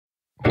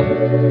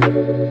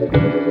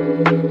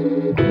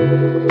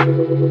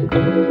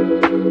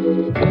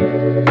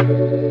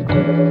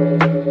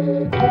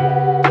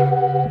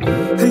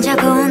혼자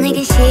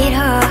보내긴 싫어.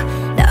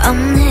 너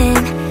없는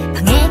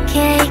방에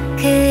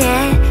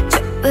케이크에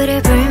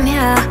촛불을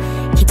불며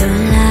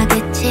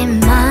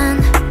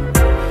기도하겠지만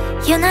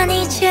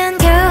유난히 추운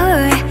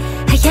겨울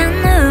하얀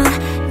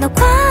눈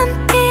너와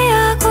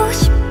함께하고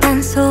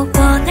싶단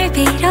소원을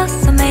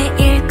빌었어.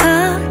 매일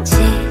거지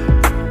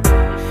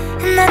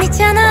난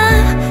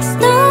있잖아.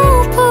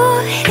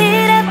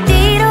 스노우볼을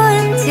앞뒤로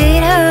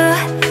흔들어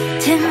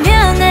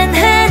투명한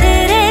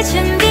하늘에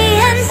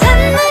준비한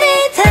선물을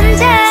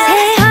던져.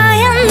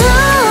 새하얀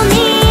눈이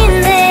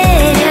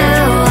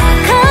내려와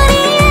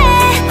거리에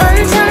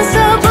온통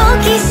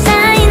소복이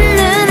쌓인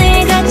눈을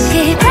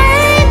같이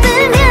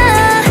밟으며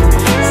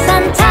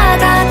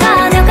산타가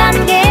다녀간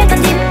길건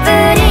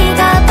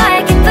뒷부리가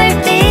밝힌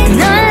불빛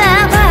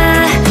놀라봐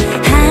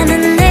하는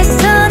내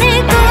손을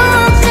꼭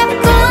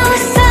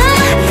잡고서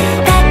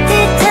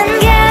따뜻한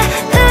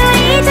겨울이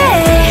될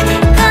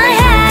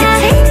거야.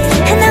 그치?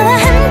 나와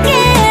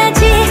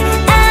함께하지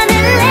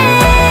않을래?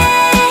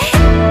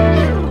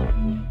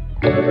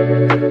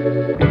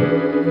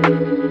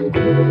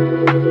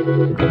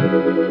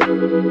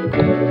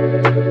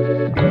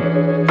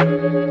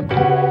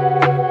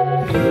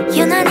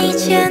 유난히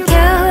추운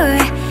겨울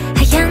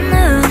하얀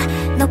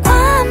눈 너와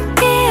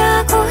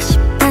함께하고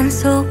싶단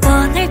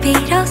소원을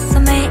빌었어.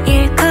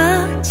 매일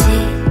거지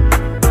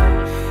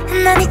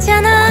난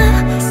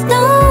있잖아.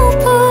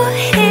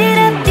 스노우볼을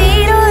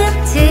앞뒤로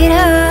흔들어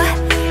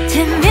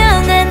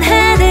투명한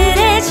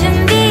하늘에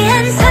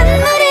준비한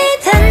선물을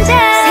던져.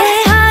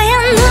 새하얀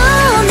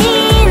눈이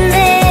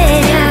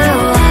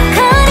내려와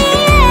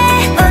거리에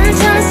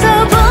온통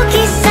소복이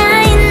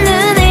쌓인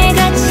눈을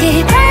같이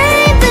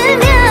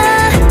밟으며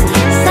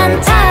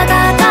산타가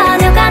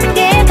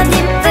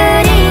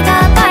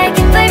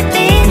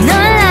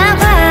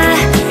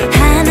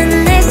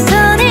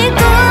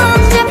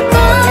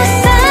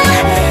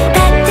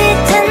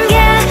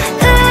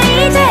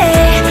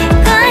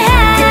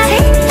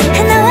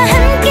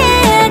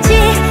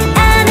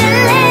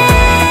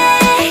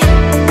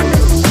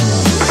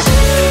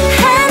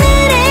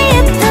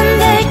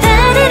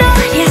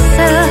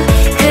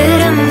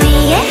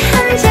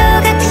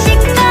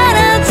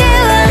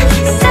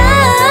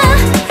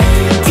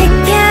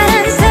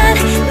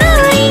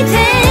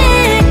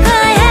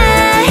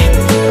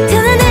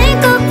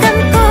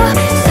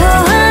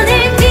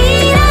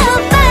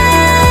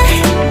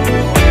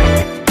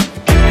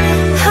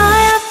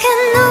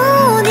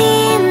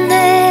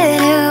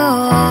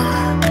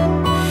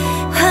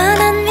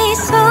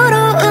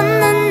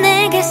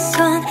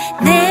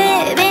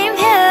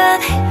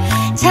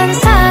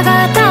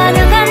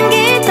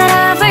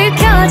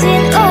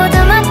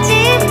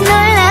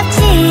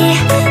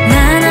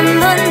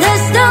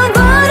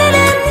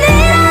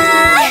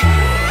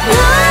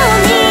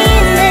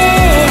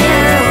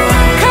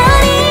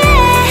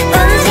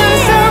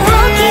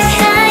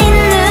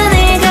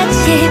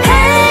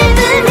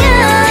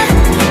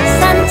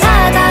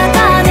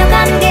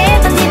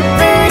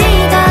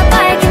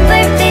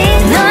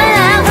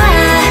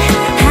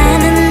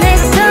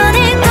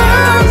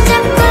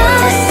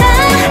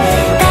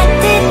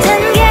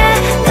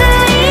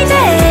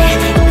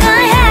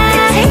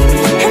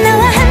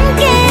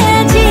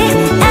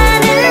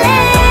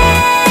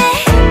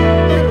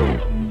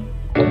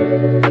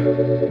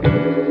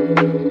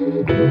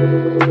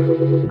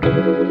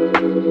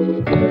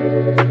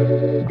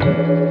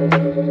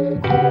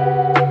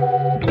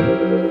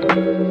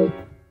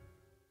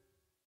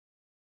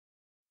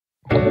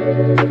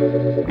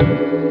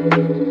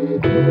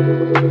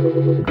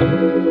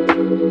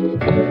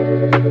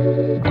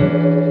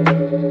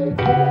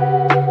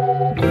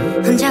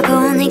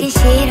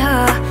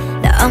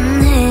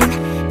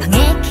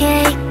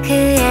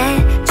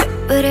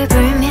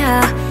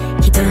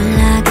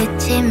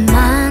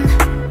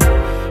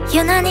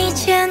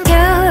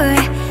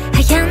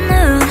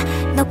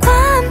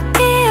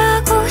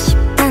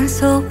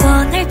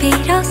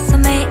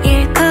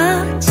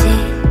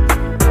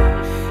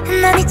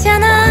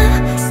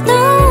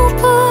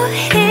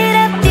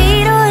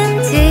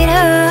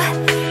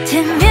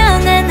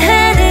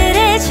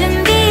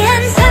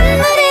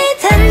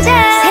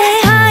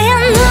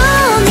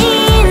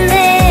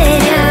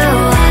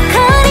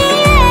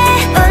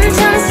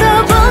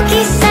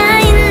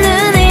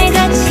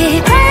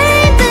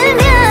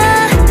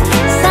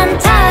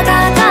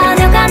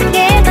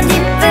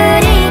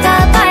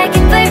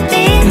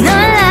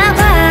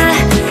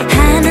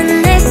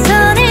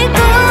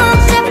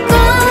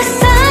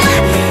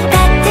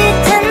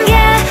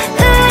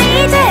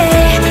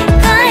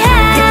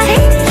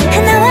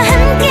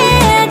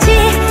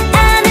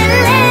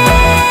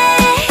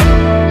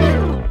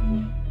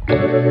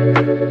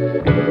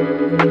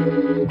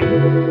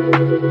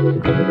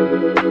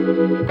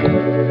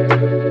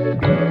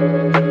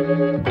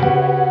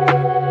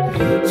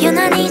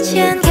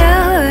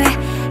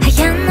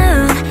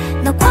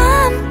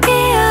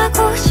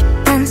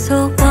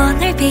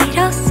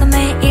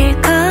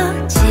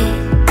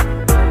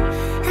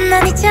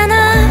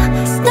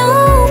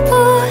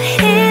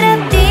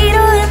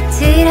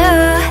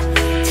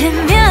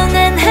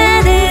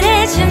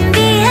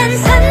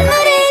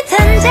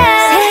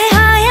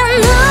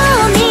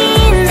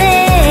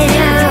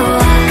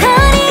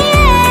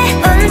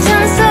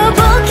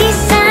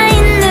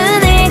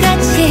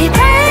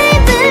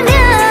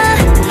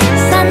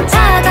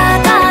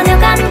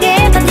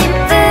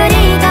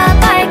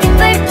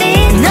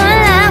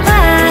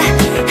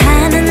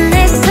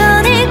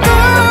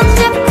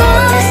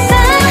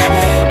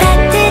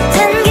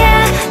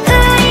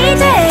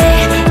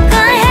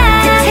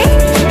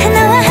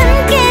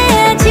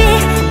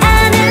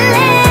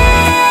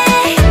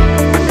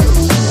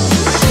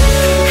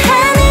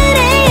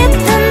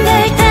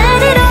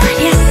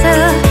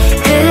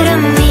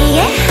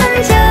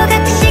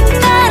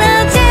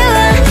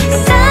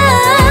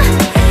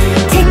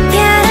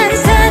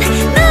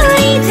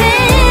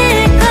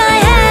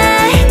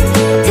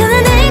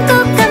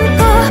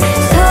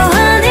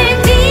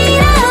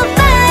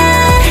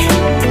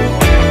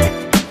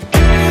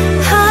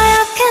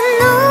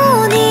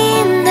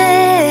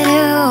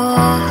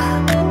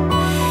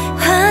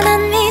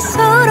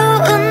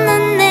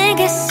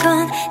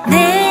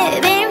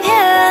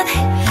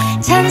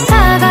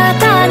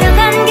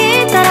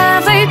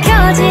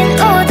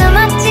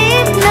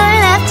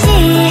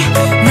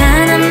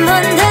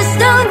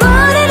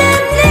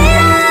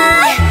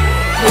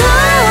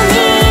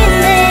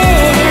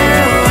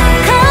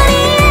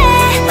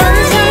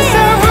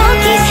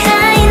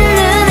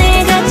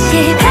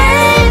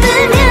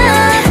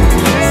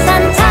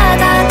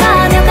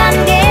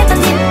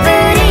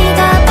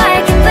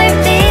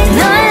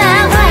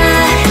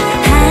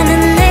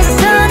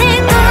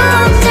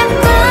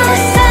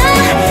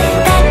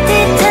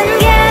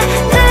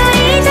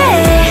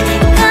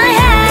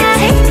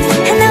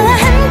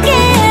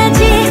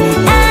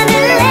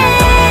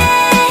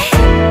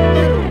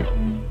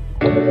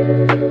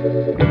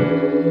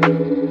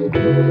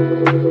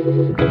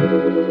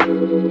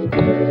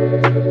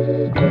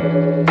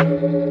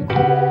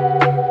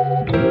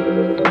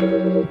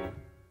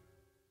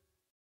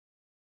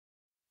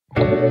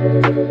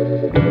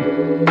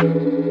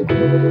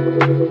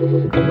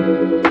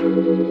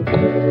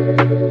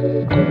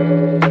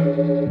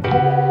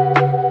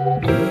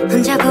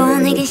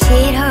보내기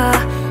싫어.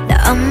 너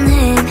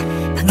없는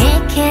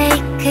방에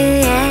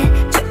케이크에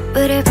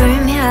촛불을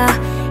불며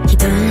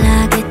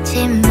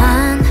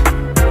기도하겠지만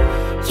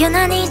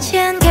유난히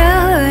추운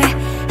겨울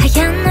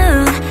하얀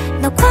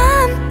눈 너와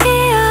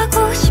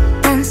함께하고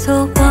싶단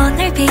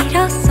소원을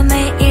빌었어.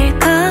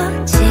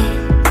 매일같이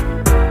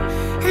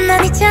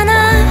난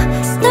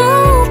있잖아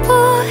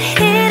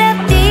스노우볼을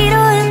앞뒤로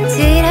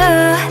흔들어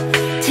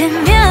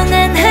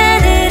투명한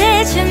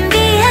하늘에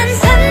준비한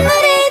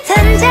선물을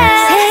던져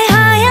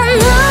새하얀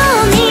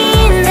눈이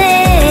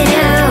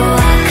내려와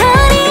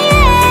거리에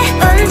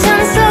온통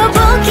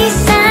소복이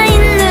쌓인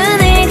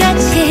눈을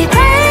같이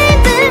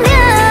밟으며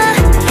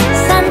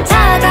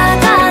산타가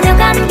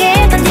다녀간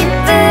길건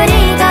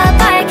뒷부리가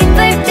밝힌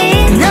불빛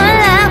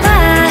놀라봐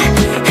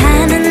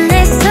하는 내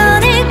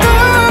손을 꼭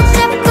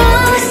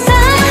잡고서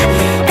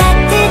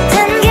따뜻한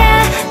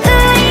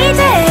겨울이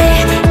될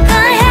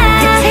거야.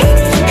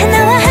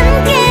 나와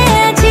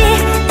함께하지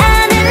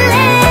않을래?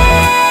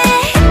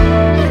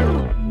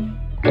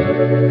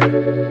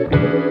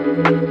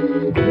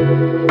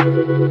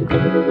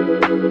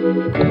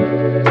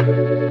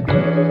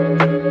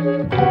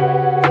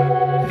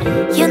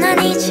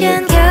 유난히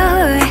추운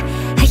겨울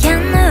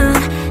하얀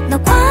눈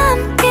너와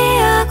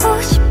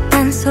함께하고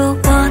싶단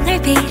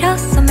소원을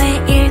빌었어.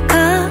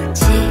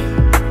 매일같이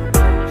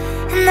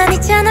난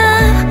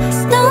있잖아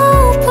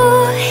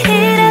스노우볼을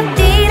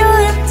앞뒤로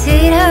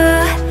흔들어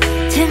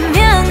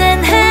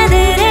투명한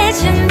하늘에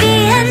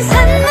준비한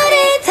선물을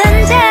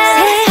던져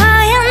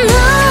새하얀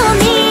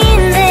눈이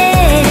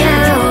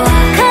내려와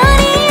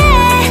거리에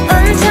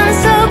온통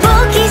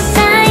소복이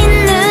쌓인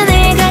눈을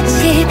같이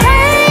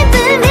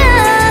밟으며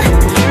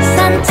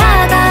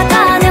산타가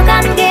다녀간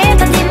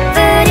길건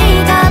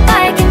뒷부리가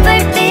밝힌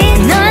불빛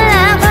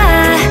놀라봐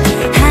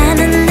하는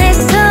내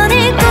손을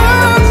꼭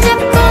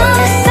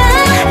잡고서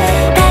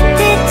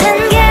따뜻한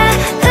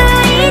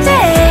겨울이 될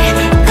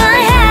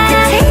거야.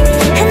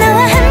 나와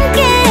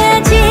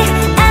함께하지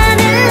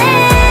않을래?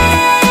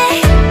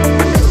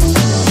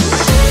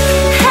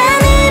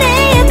 하늘의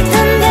예쁜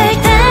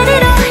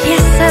별따리로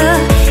했어.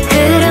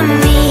 구름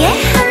위에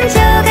한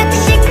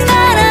조각씩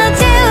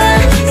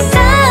떨어주었어.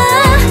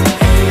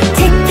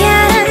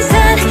 특별한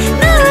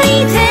선물이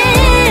될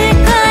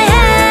거야.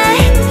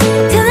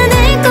 두 눈을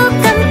꼭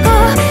감고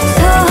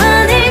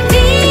소원을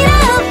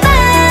빌어봐.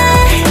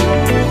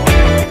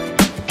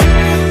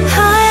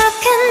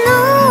 허옇게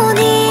눈이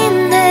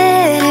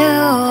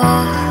내려와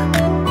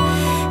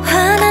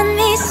환한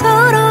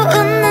미소로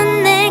웃는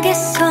내게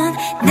손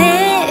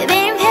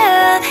내밀면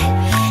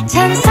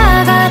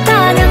천사가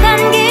다녀간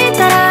길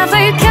따라 불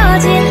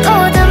켜진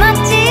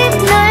오두막집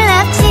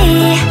놀랍지.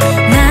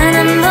 난 한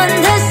번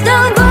더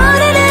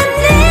스노우볼을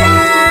흔들어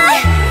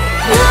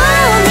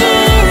눈이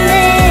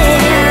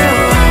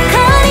내려와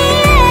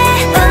거리에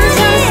온통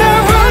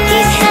소복이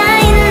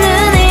쌓인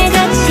눈을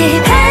같이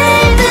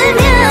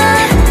밟으며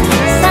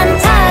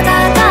산타가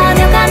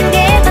다녀간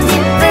길건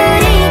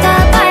뒷부리가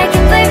밝힌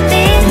불빛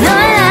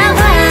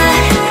놀라봐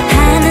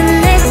하는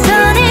내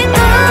손을 꼭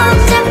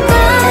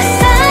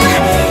잡고서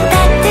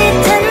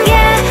따뜻한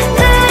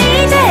겨울이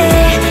될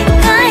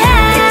거야.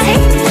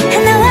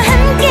 나와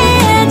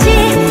함께하지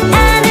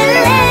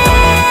않을래?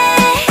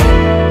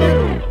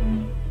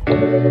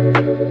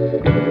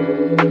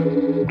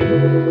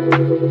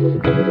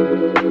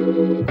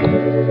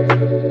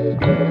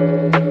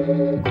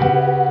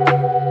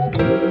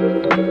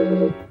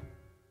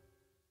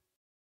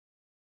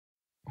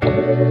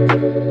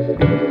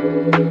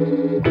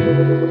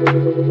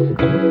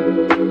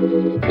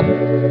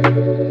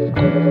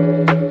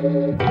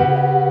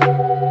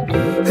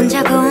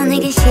 혼자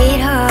보내기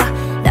싫어.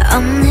 너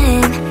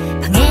없는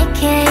방에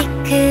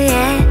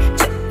케이크에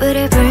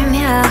촛불을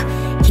불며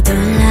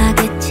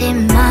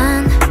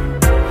기도하겠지만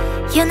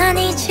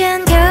유난히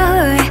추운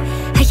겨울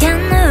하얀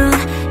눈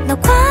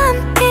너와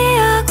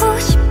함께하고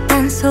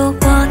싶단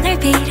소원을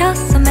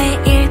빌었어.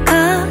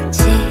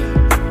 매일같이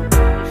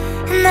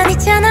난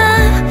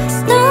있잖아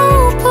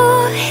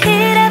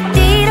스노우볼을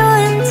앞뒤로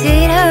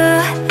흔들어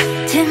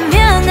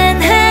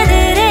투명한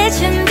하늘에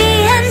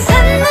준비한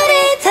선물을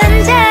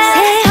던져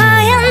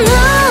새하얀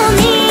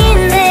눈이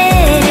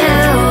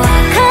내려와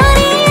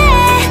거리에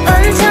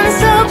온통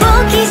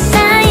소복이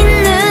쌓인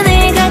눈을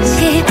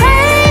같이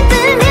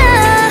밟으며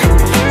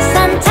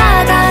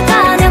산타가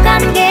다녀간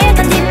길건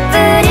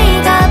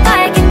뒷부리가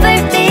밝힌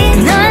불빛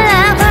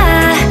놀라봐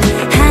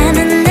하는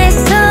내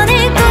손을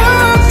꼭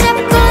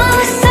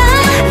잡고서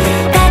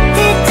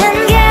따뜻한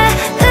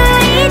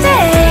겨울이 될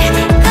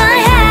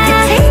거야.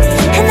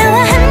 나와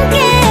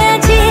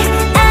함께하지 않을래? 준비한 선물을 던져 새하얀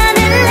눈이 내려와 거리에 온통 소복이 쌓인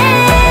눈을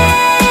같이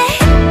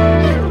밟으며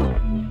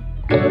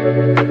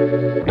산타가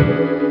다녀간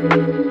길건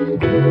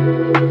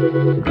뒷부리가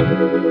밝힌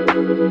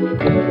불빛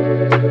놀라봐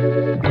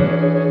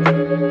하는 내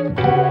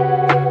손을 꼭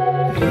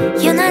잡고서 따뜻한 겨울이 될 거야. 나와 함께하지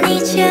않을래?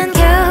 유난히 추운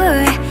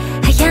겨울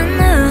하얀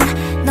눈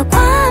너와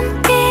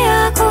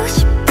함께하고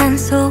싶단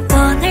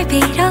소원을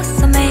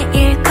빌었어.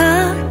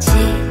 매일같이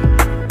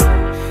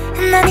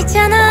난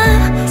있잖아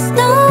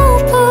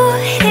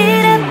스노우볼을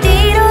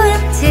앞뒤로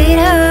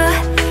흔들어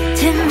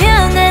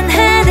투명한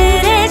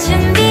하늘에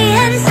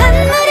준비한 선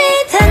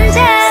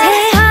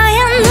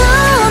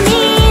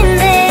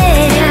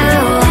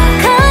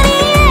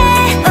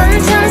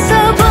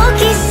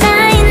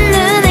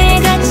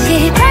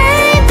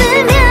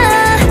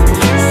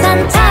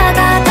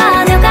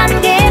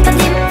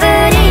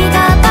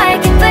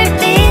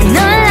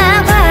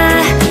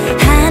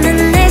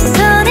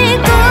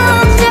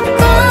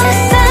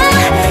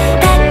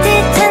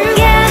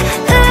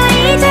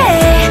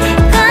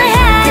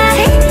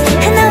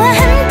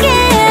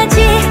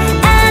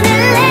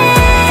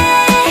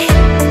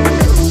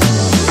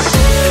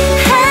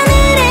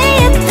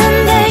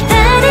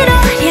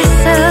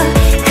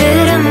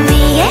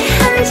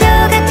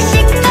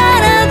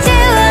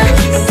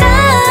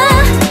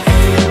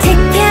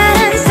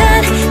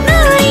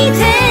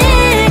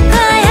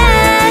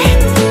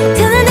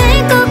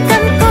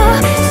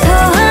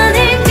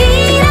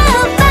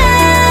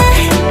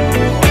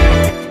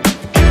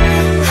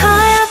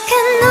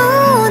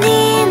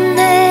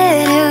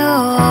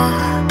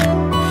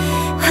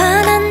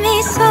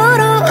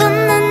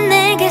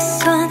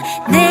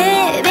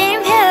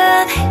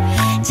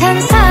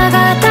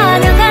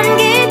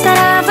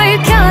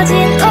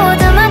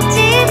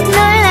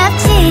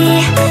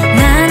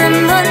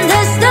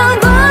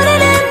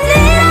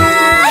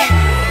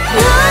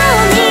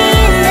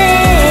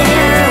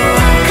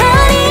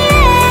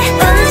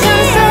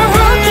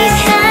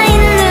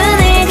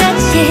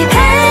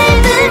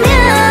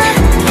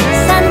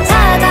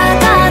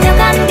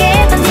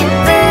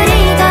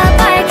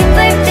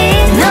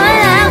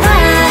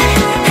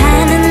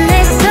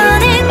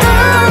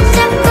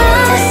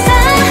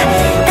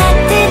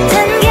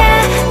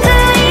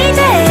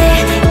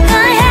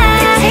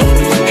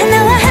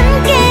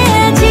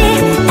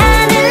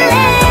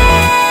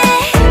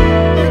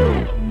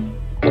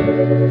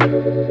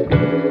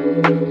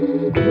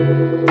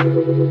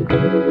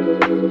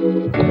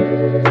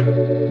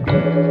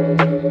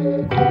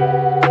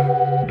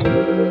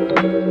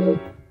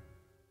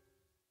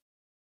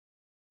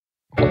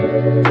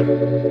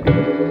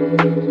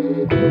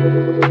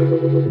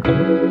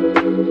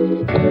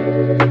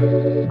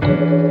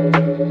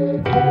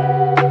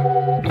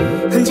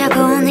혼자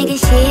보내기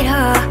싫어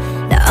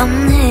너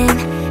없는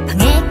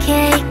방에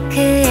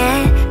케이크에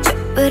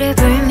촛불을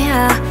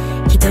불며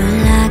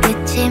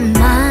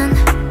기도하겠지만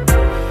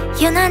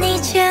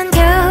유난히 추운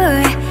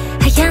겨울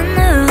하얀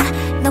눈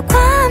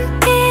너와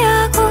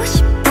함께하고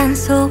싶단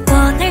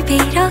소원을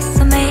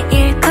빌었어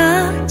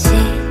매일같이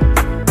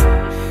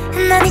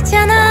난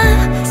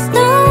있잖아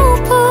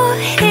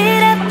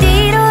스노우볼을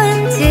앞뒤로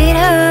흔들어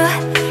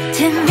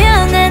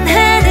투명한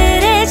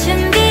하늘에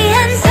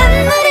준비한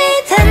선물을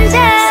던져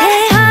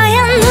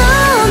새하얀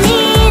눈이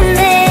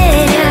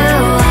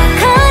내려와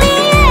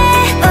거리에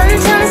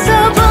온통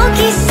소복이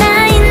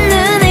쌓인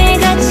눈을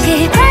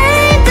같이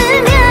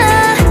밟으며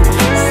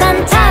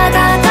산타가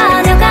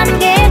다녀간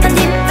길건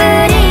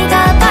뒷부리가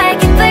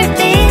밝힌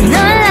불빛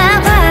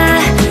놀라봐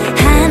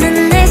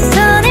하는 내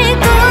손을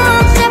꼭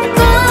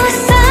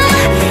잡고서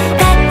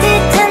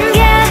따뜻한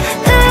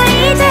겨울이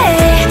될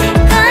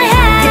거야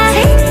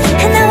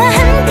나와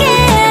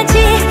함께하지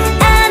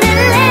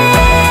않을래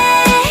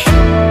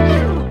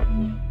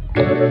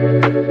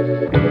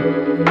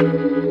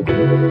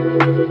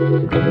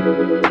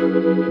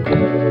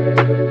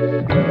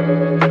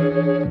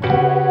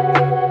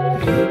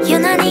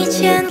유난히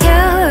추운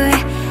겨울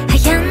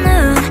하얀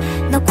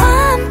눈 너와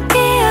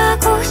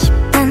함께하고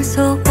싶단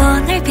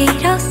소원을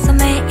빌었어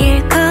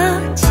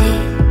매일같이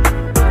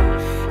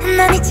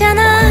난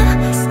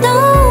있잖아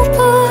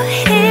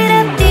스노우볼을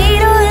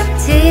앞뒤로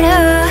흔들어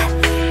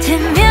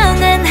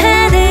투명한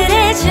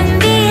하늘에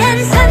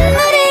준비한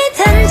선물을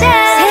던져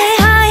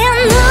새하얀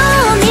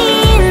눈이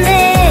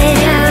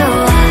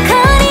내려와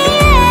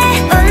거리에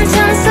온통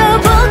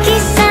소복이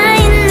쌓인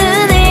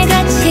눈을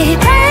같이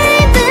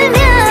밟으며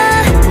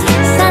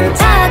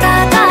산타가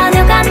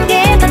다녀간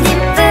길건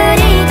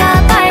뒷부리가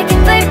밝힌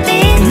불빛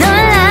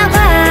놀라봐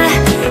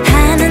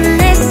하는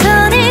내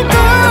손을 꼭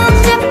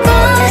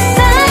잡고서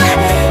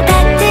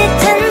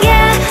따뜻한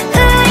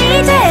겨울이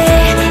될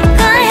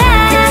거야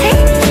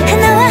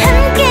나와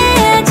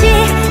함께하지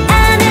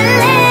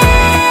않을래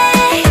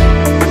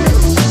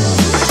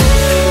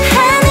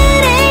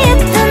하늘에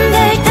예쁜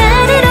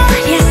별들을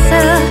올렸어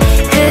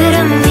구름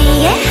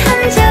위에 한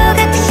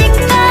조각씩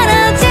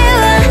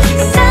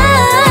떨어주었어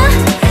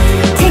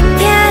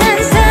특별한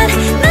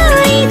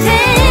선물이 될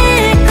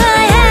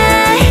거야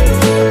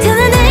두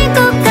눈을 꼭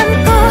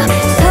감고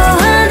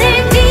소원을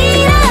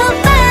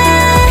빌어봐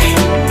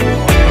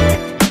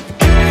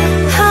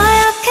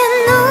허옇게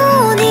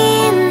눈이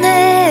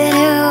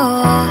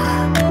내려와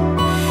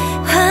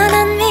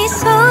환한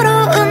미소로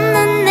웃는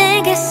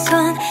내게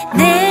손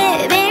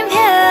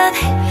내밀면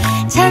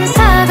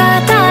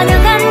천사가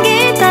다녀간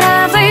길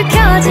따라 불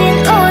켜진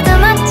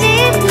오두막집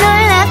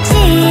놀랍지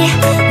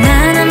난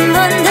한 번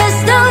더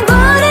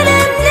스노우볼을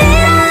흔들어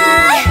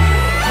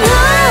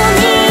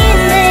눈이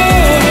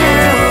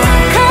내려와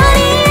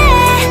거리에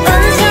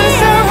온통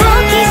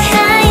소복이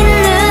쌓인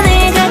눈을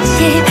같이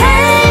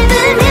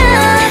밟으며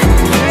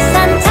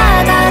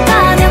산타가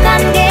다녀간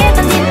길건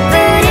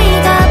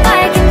뒷부리가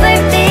밝힌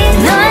불빛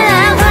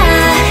놀라와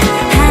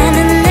하는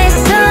내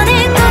손을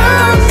꼭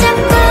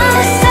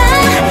잡고서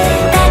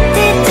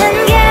따뜻한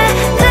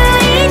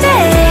겨울이 될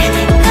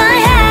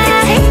거야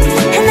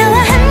나와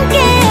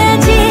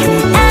함께하지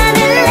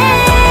않을래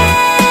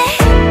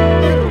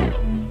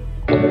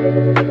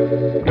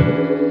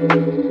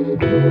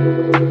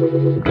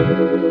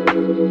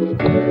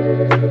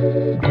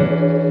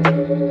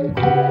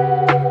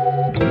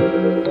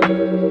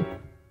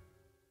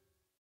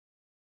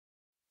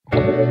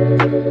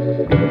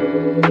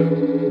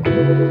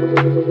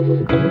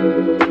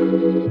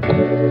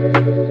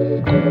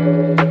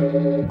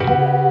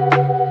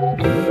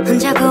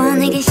혼자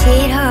보내기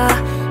싫어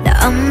너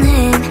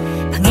없는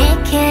방에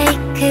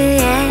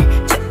케이크에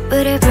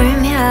촛불을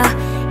불며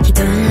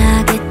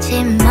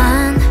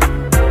기도하겠지만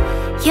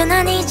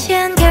유난히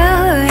추운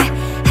겨울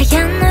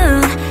하얀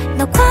눈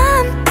너와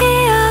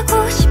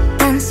함께하고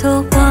싶단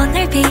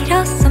소원을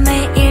빌었어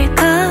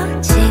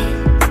매일같이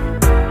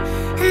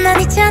난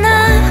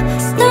있잖아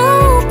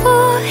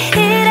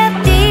스노우볼을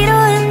앞뒤로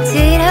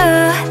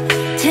흔들어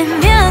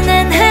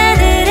투명한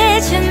하늘에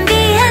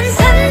준비한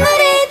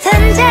선물을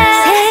던져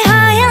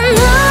새하얀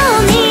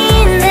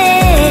눈이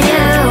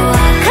내려와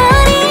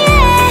거리에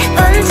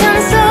온통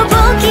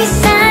소복이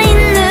쌓인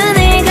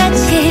눈을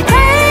같이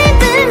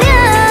밟으며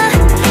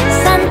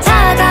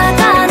산타가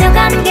다녀간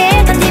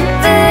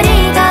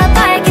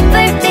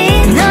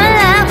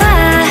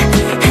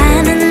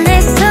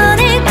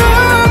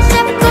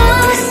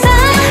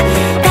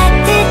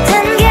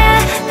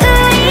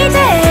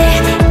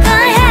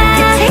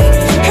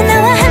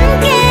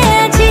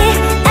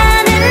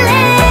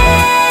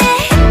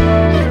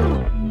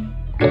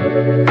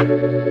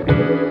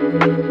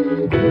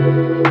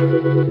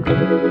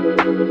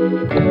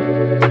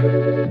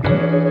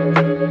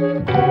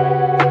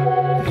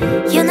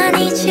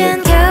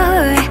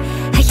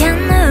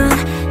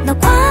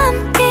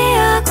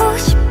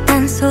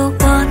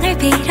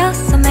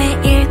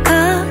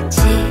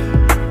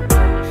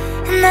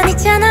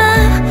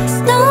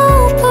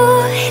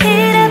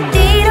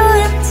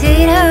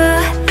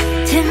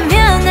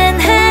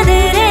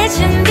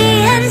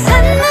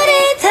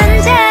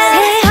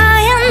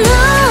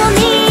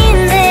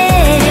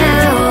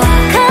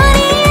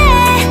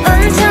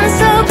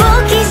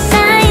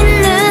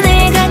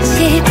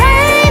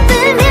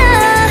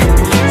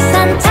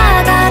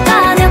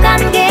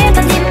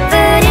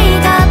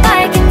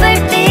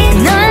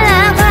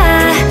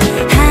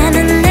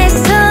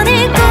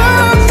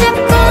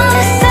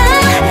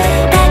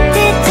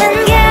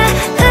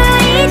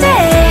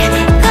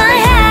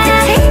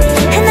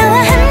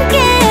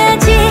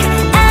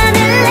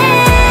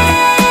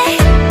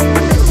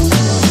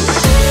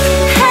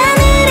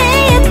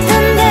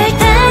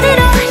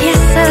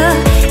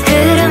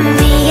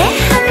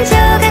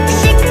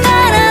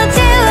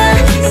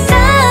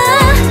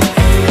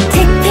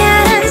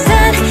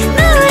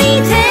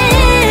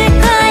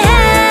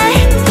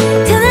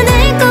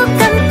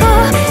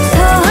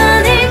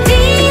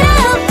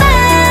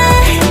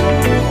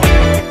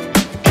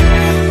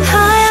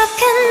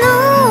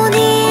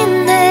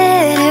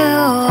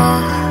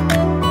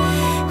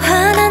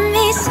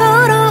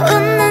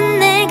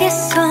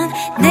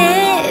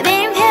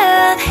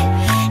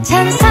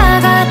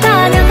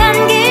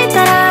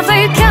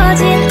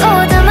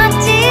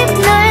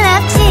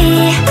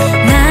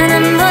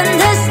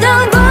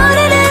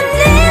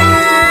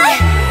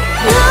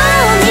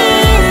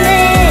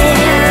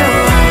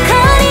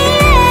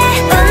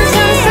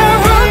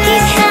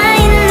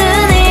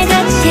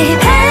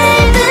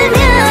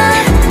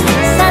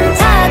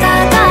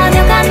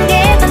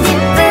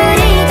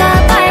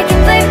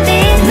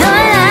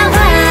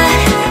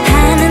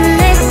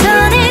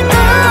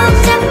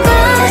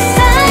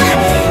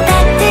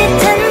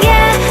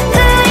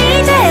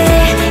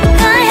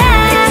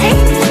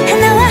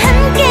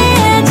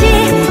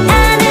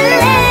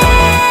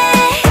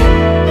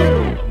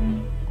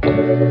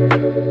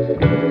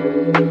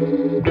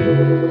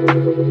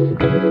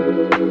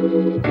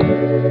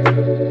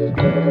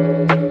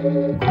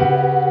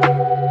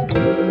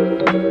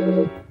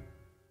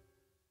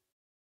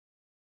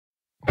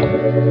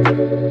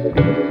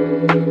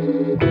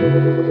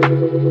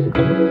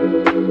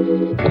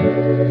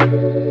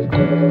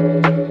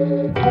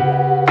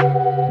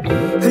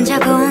혼자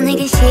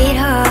보내기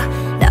싫어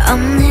너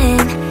없는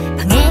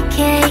방에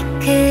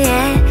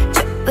케이크에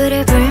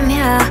촛불을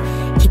불며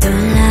기도를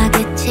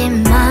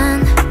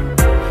하겠지만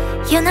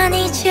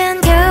유난히 추운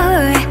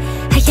겨울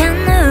하얀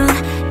눈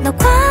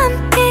너와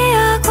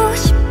함께하고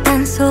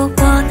싶단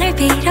소원을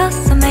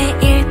빌었어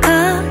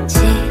매일같이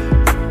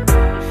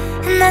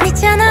난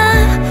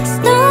있잖아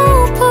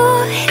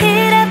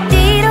스노우볼을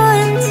앞뒤로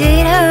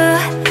흔들어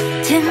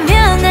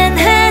투명한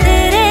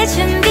하늘에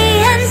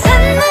준비한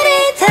선물을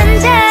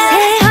던져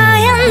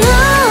새하얀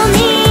눈이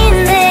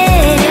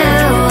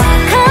내려와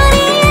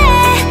거리에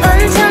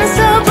온통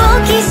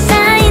소복이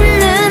쌓인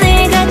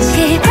눈을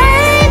같이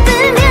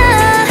밟으며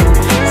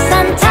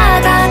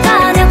산타가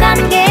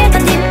다녀간 길건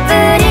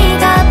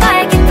뒷부리가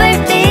밝힌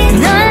불빛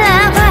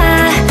놀라봐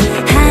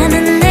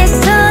하는 내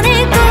손을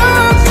꼭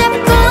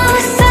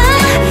잡고서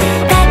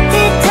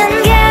따뜻한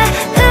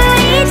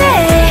겨울이 될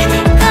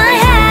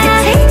거야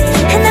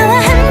나와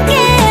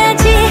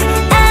함께하지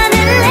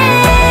않을래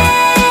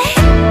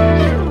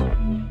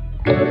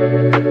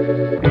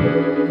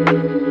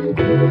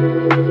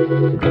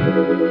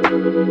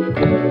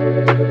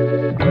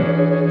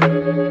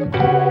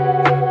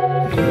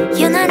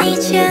유난히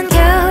추운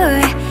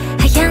겨울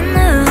하얀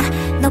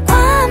눈 너와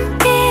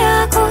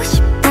함께하고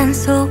싶단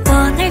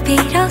소원을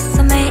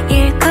빌었어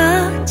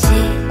매일같이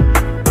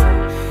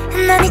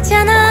난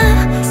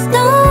있잖아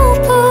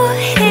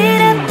스노우볼을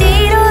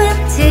앞뒤로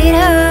흔들어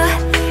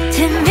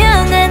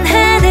투명한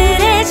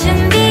하늘에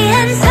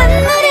준비한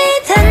선물을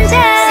던져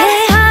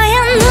새하얀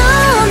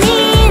눈이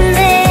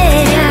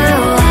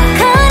내려와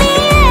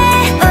거리에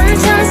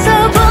온통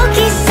소복이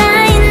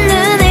쌓인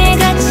눈을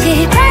같이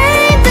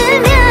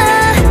밟으며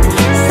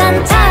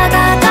산타가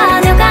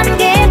다녀간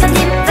길건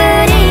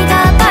뒷부리가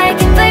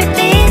밝힌 불빛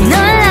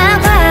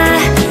놀라봐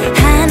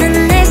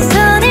하는 내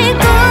손을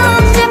꼭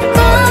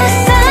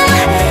잡고서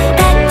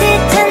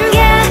따뜻한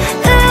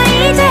겨울이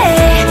될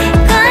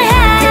거야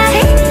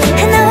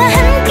나와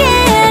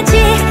함께하지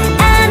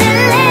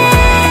않을래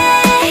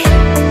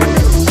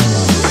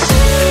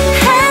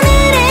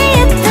하늘에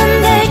예쁜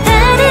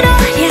별들을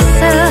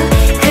올렸어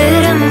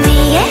구름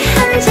위에 한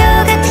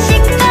조각씩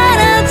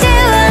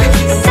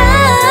떨어주었어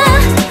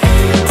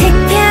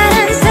특별한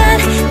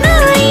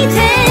선물이 될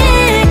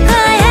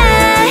거야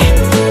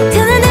두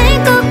눈을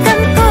꼭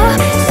감고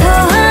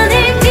소원을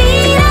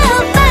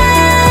빌어봐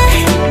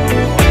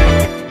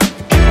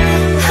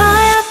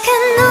하얗게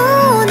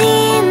눈이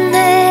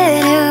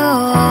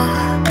내려와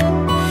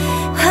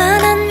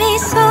환한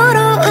미소로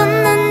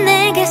웃는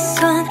내게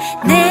손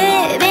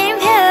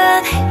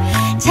내밀면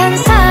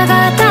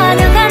천사가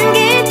다녀간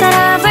길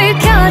따라 불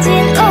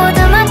켜진 오두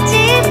맛집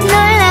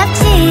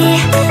놀랍지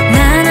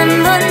난 한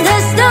번 더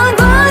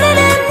스노우볼을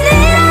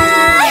흔들어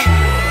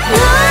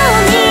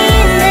눈이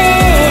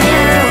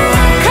내려와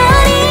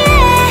거리에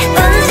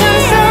온통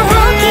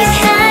소복이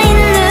쌓인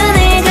눈을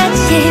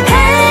같이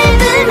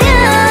밟으며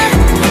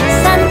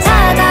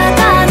산타가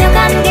다녀간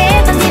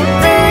길건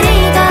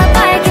뒷부리가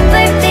밝힌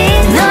불빛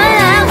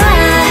놀라와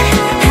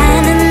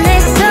하는 내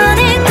손을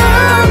꼭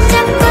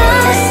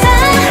잡고서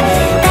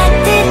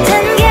따뜻한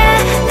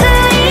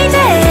겨울이 될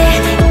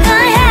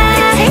거야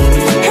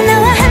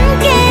나와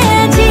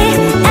함께하지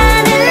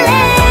않을래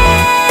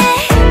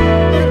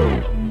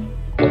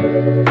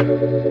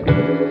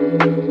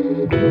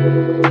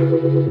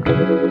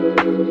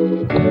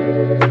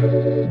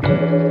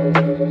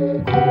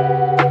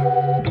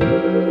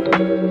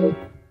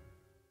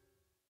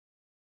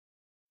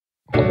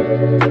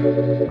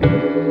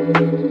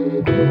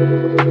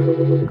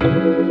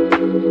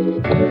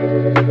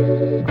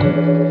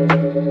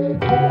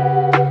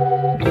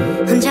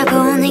혼자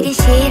보내기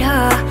싫어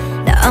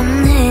너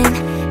없는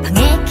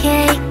방에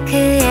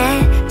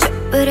케이크에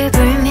촛불을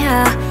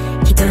불며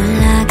기도를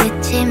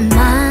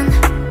하겠지만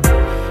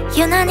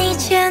유난히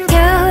추운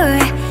겨울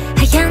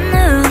하얀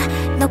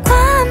눈 너와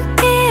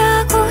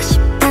함께하고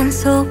싶단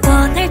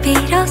소원을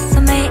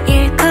빌었어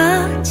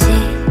매일같이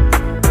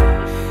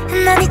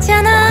난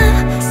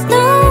있잖아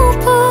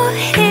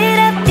스노우볼을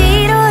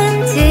앞뒤로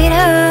흔들어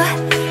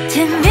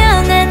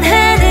투명한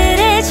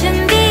하늘에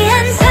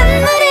준비한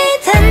선물을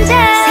던져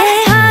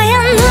새하얀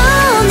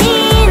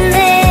눈이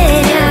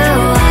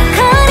내려와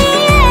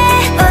거리에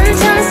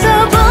온통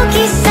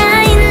소복이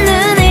쌓인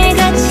눈을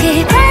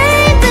같이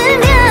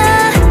밟으며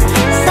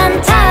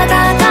산타가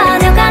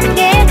다녀간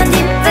길건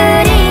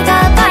뒷부리가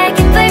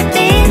밝힌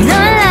불빛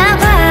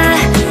놀라봐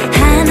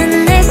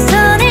하는 내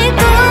손을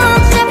꼭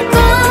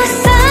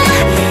잡고서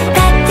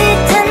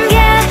따뜻한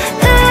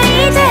겨울이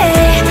될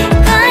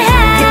거야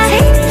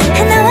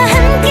나와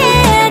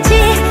함께하지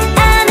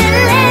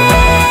않을래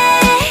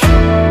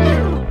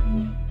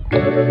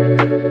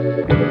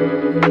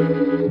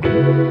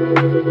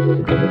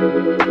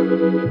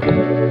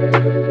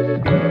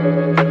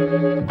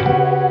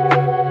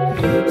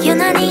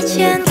유난히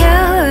추운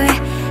겨울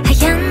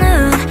하얀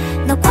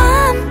눈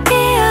너와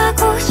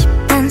함께하고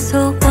싶단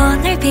소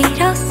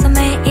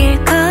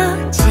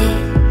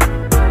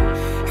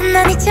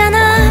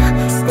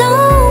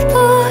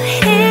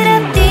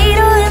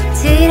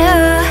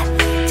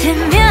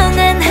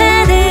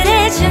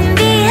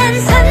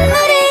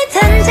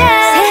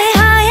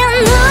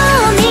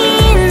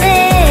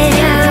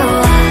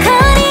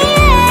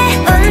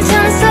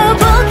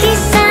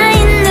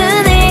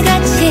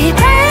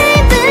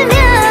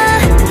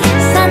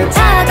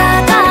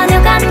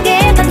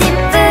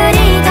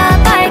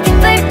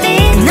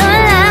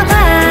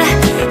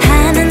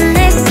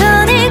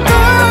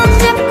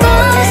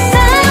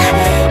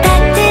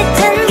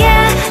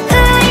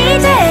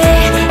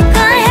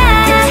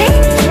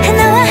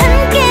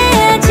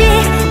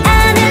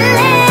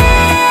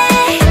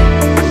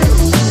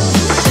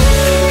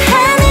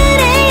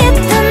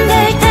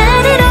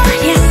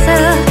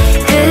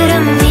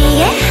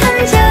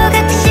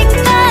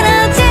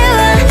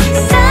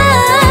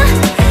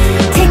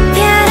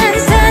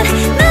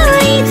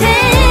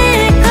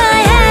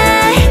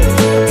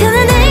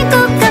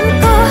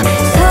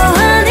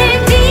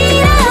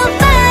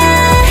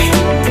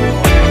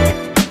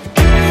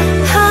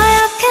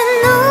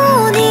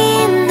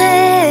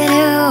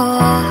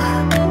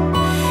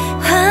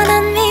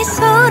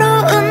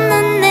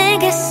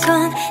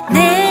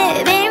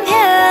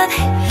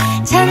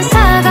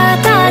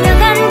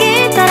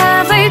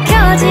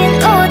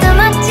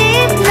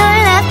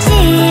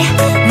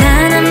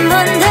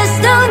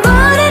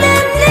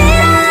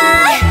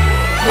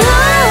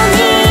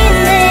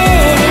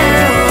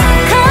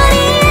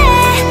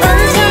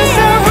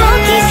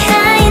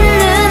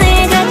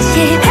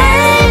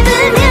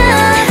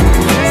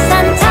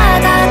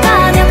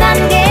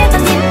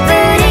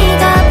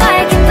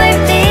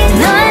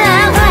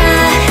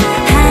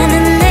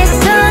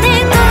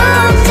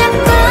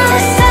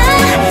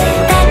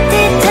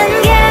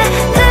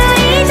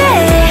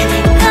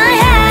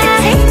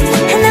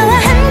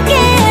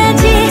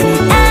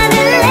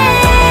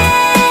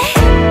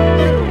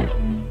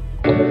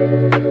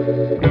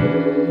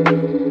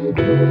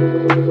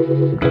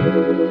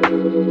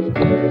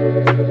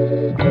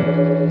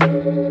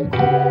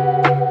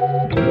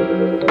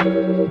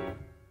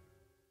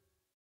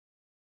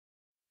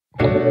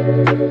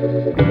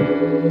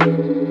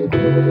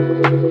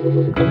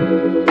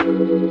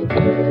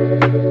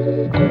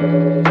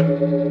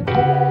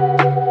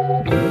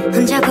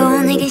혼자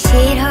보내기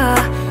싫어.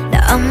 너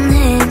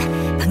없는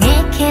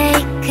방에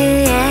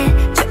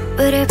케이크에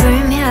촛불을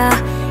불며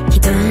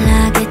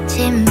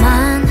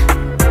기돌라겠지만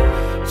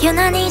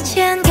유난히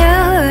추운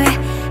겨울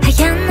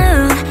하얀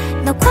눈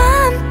너와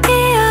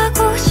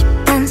함께하고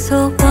싶단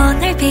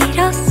소원을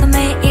빌었어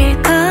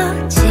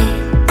매일같이.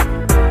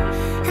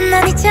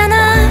 난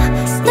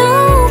있잖아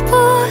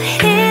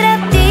스노우볼을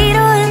앞뒤로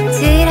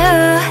흔들어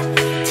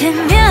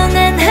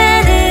투명한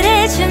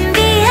하늘에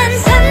준비한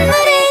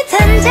선물을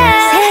던져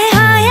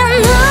새하얀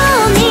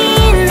눈이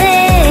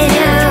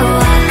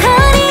내려와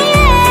거리에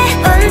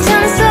온통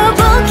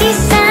소복이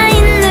쌓인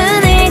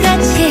눈을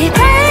같이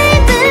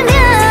밟으며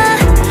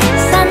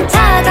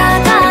산타가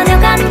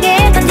다녀간 길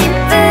건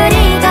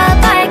뒷부리가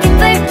밝힌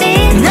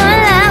불빛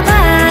놀라봐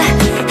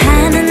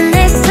하는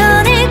내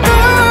손을 꼭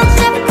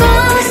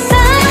잡고서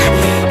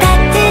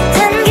따뜻한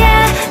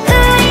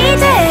겨울이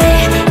될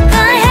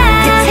거야.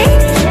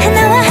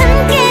 나와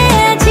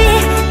함께하지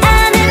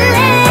않을래.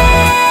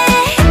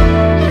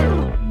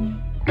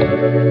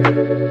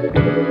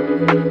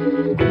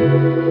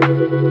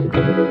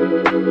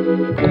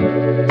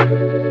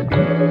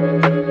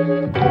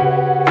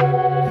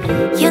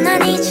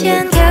 유난히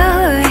추운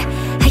겨울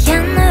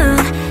하얀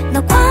눈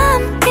너와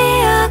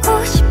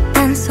함께하고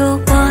싶단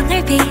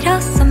소원을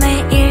빌었어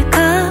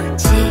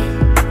매일같이.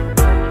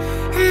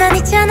 난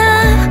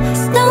있잖아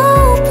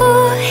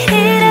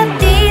스노우볼을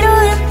앞뒤로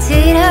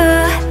흔들어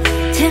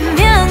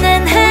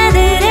투명한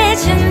하늘에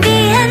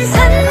준비한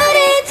선물을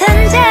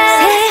던져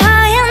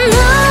새하얀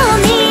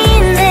눈이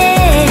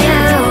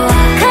내려와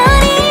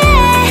거리에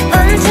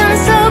온통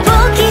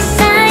소복이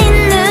쌓인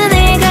눈을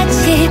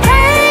같이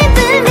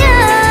밟으며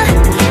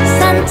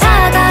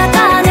산타가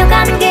다녀간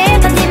길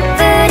건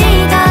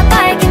뒷부리가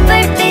밝힌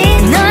불빛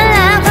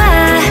놀라봐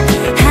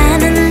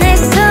하는 내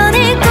손을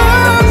꼭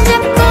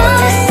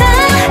잡고서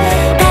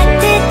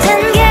따뜻한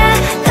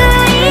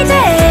겨울이 될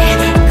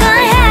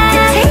거야.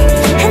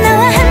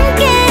 나와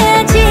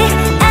함께하지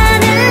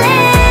않을래.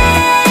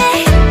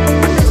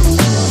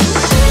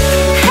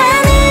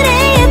 하늘에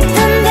예쁜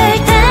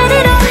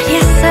별들을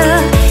올렸어.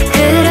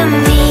 구름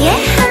위에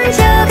한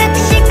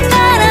조각씩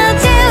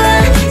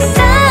떨어주었어.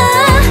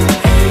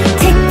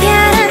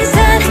 특별한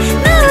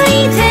선물이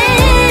될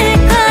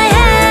거야.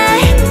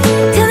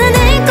 두 눈을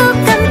꼭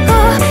감고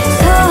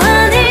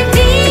소원을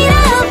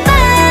빌어봐.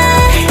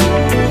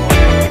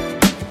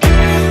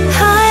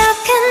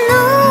 하얗게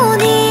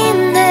눈이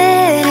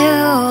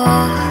내려와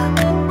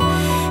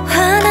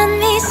환한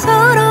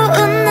미소로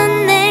웃는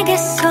내게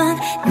손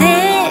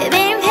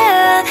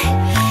내밀면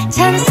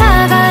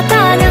천사가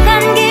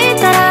다녀간 길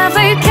따라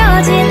불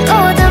켜진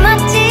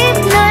오두막집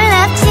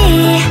놀랍지.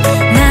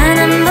 난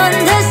한 번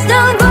더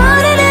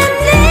스노우볼을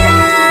흔들어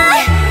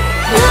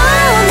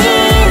눈이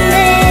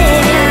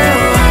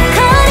내려와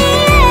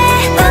거리에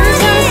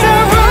온통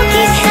소복이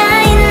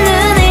쌓인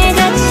눈을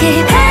같이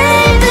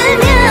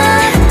밟으며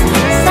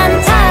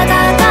산타가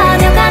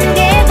다녀간 길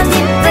건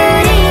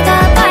뒷부리가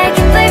밝힌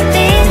불빛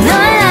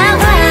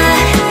놀라봐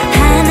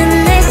하는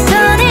내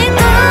손을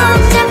꼭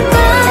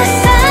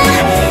잡고서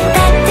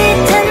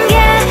따뜻한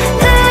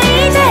겨울이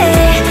될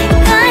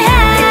거야.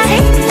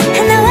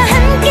 나와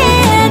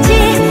함께하지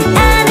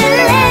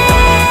않을래.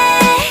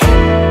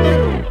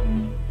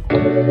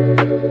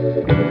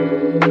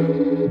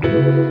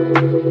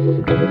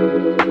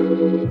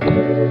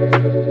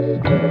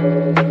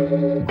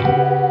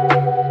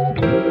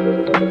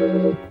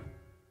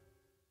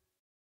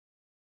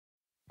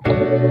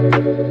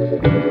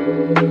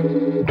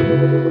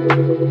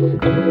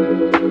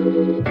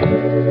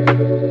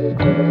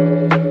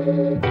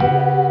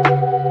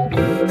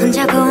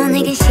 혼자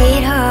보내기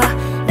싫어.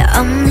 너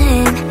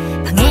없는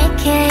방에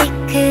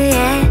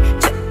케이크에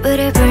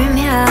촛불을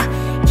불며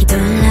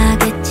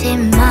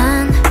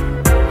기돌라겠지만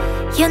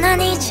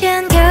유난히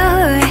추운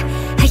겨울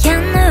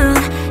하얀 눈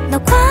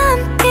너와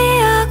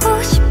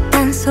함께하고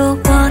싶단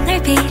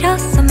소원을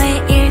빌었어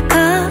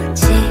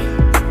매일같이.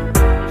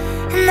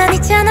 난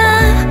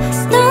있잖아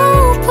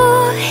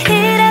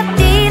스노우볼을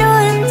앞뒤로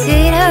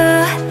흔들어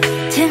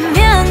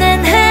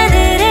투명한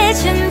하늘에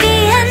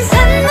준비한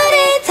선물을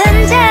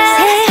던져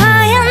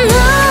새하얀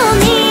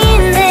눈이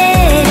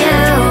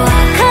내려와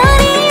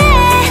거리에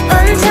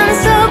온통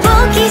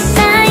소복이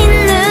쌓인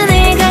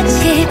눈을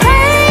같이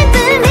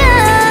밟으며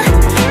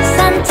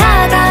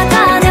산타가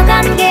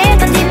다녀간 길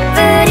건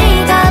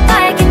뒷부리가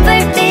밝힌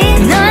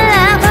불빛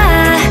놀라봐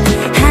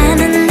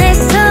하는 내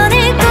손을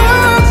꼭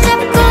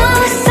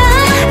잡고서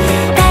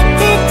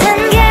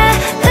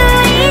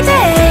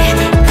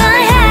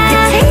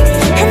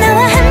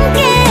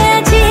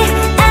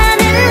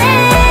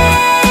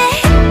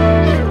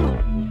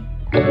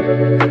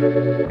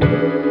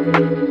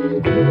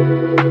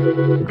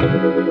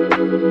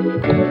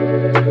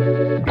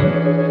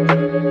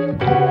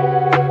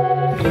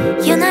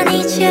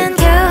유난히 취한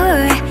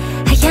겨울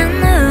하얀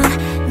눈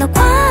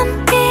너와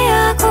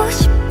함께하고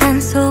싶단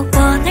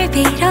소원을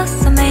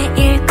빌었어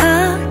매일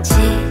거지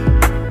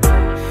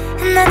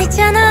난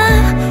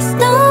있잖아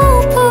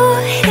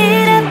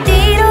스노우볼을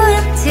앞뒤로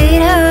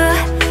흔들어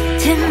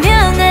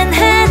투명한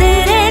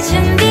하늘에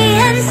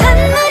준비한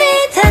선물을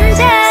던져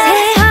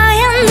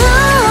새하얀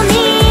눈이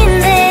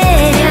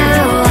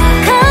내려와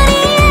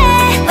거리에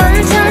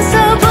온통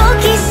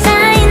소복이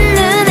쌓인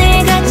눈을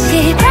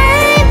같이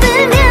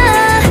밟으며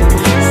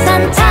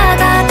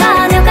산타가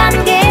다녀간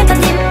길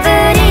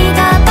던진뿌리가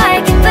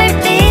밝힌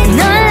불빛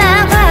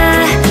놀라와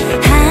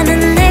하는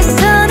내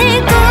손을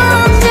꼭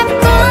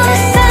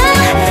잡고서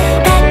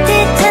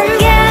따뜻한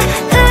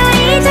겨울이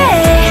될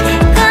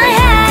거야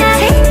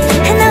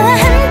너와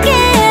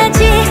함께하지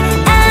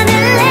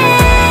않을래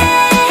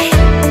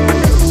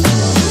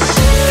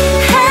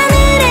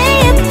하늘에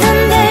예쁜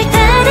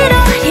별다리로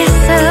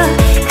올렸어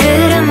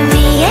구름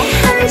위에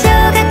한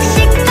조각씩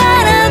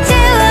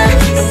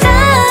떨어두었어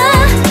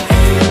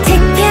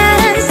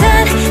특별한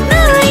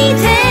선물이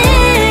될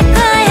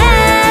거야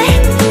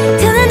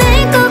두 눈을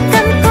꼭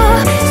감고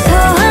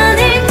소원을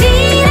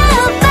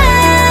빌어봐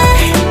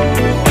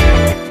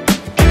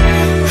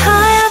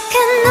허옇게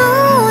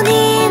눈이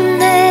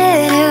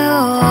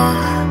내려와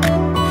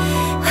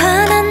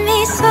환한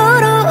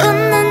미소로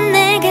웃는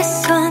내게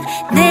손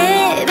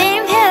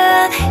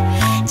내밀면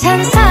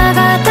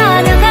천사가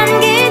다녀간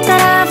길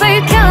따라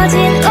불켜진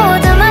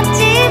오두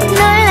맛집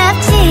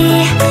놀랍지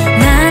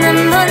난 한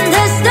번 더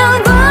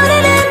스노우볼을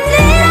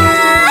흔들어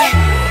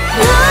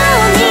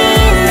눈이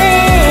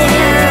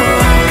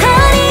내려와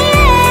거리에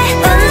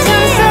온통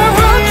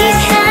소복이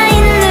쌓인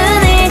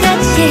눈을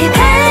같이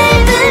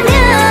밟으며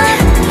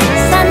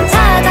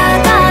산타가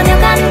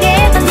다녀간 길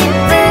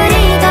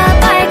던진뿌리가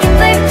밝힌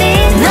불빛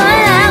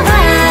놀라와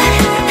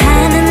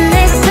하는 내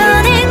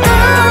손을 꼭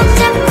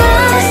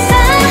잡고서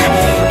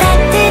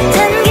따뜻한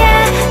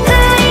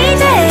겨울이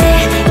될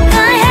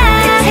거야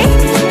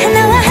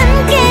너와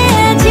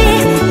함께하지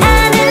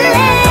않을래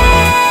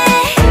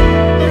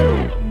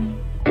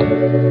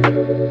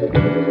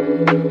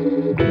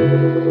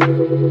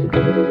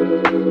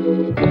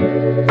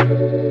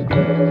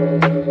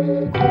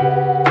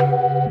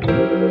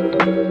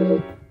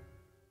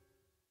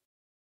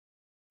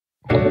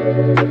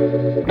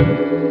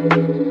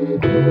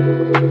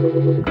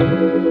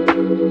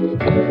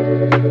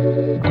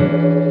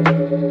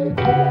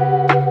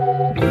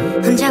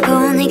혼자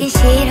보내기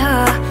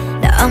싫어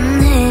너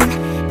없는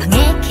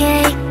방에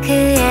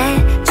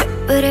케이크에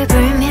촛불을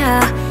불며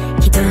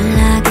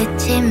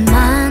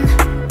기도하겠지만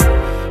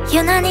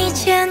유난히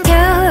취한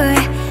겨울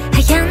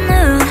하얀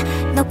눈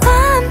너와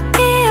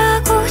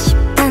함께하고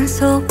싶단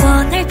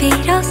소원을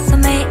빌었어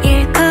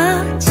매일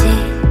거지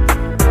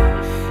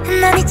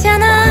난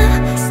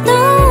있잖아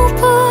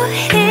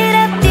스노우볼을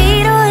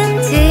앞뒤로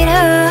흔들어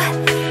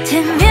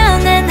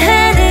투명한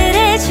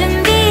하늘에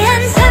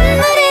준비한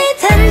선물을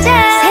던져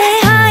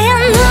새하얀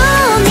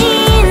눈이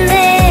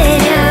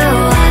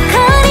내려와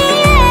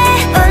거리에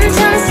온통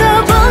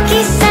소복이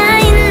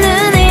쌓인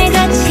눈을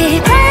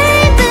같이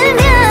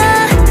밟으며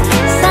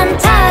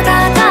산타가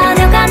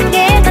다녀간 길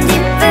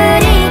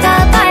던진뿌리가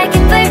밝힌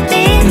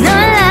불빛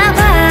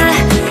놀라와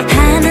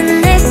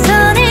하는 내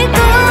손을 꼭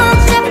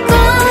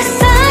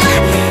잡고서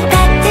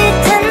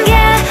따뜻한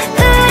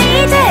겨울이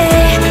될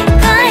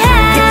거야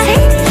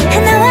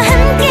너와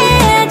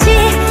함께하지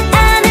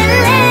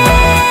않을래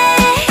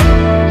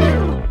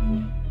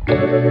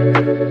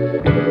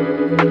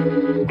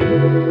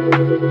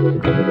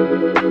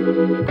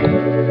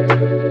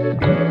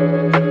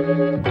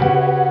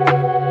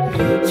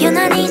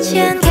유난히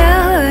취한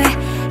겨울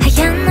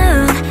하얀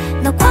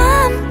눈 너와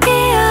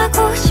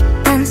함께하고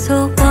싶단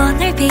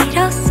소원을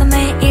빌었어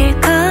매일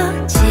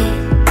거지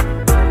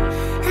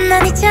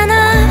난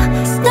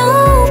있잖아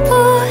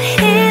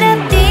스노우볼을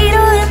앞뒤로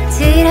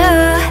흔들어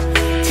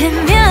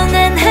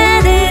투명한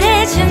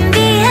하늘에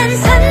준비한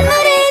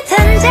선물을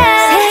던져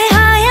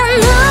새하얀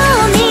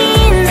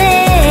눈이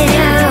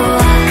내려와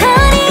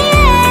거리에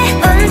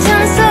온통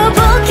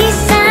소복이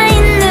쌓인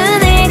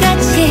눈을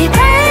같이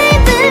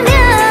밟으며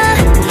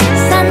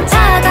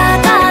산타가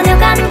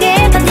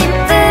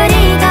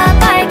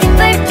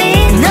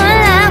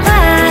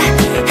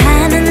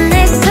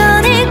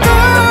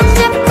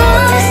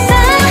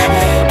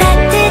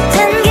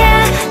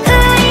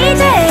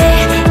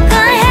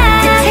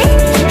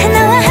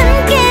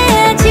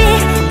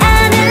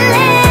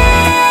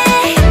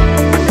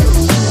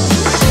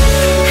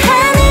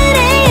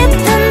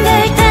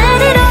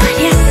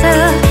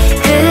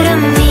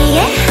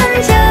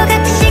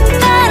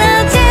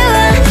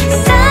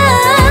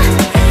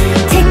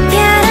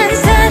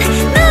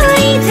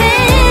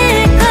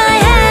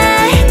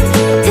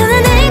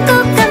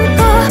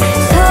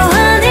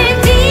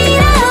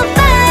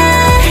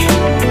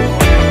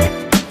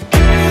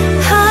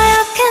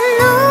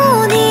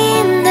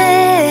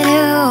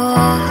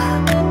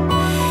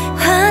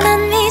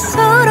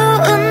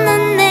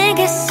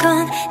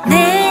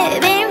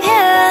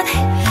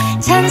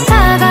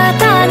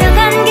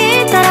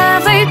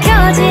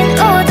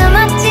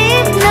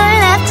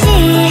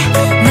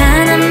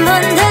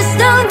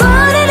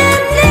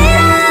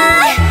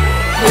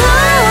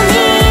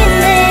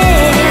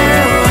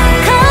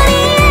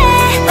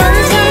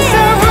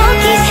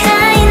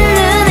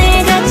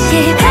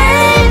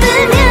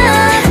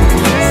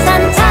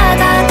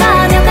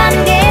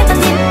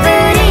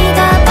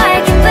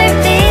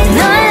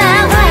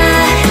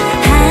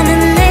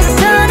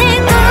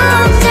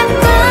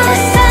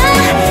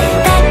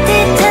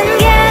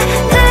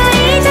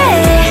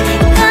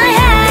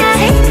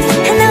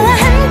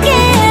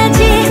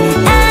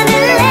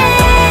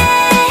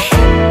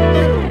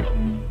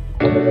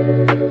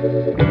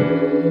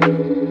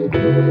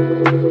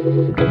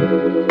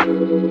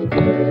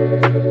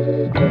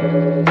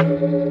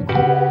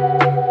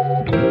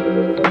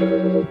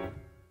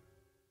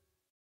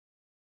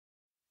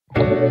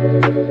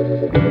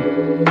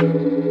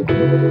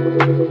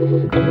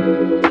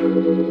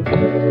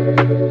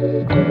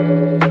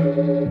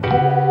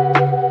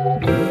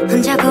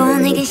혼자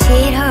보내기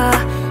싫어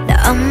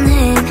너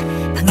없는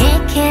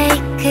방에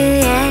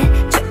케이크에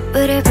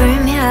촛불을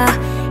불며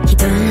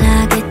기도를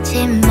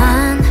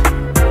하겠지만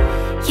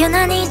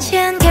유난히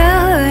추운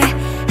겨울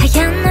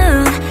하얀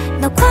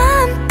눈 너와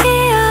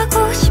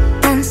함께하고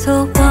싶단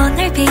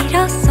소원을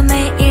빌었어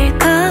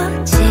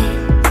매일같이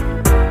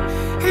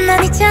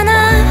난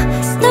있잖아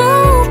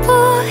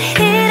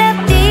스노우볼을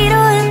앞뒤로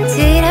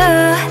흔들어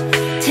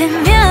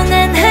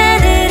투명한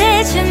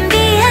하늘에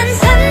준비한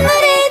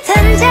선물을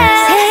던져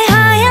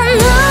새하얀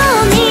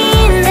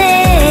눈이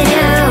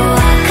내려와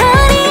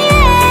거리에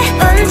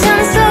온통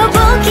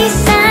소복이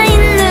쌓인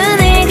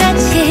눈을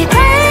같이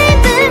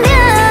밟으며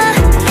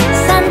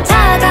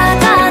산타가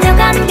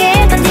다녀간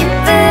길건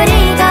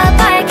뒷부리가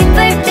밝힌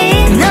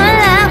불빛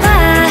놀라봐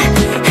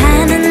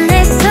하는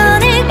내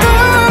손을 꼭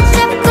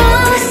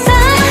잡고서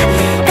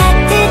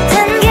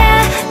따뜻한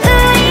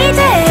겨울이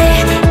될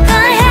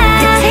거야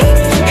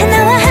그치?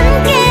 나와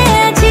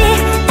함께하지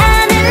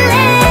않을래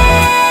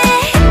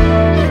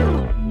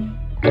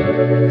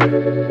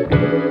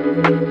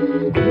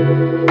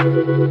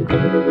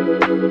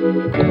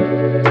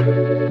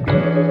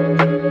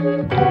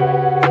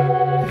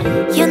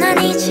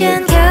유난히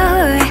추운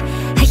겨울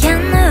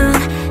하얀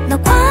눈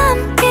너와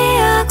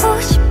함께하고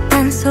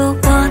싶단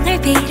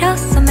소원을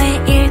빌었어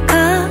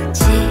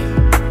매일같이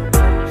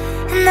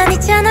난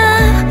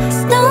있잖아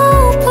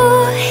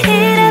스노우볼을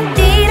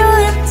앞뒤로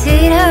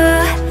흔들어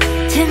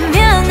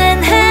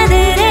투명한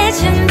하늘에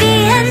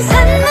준비한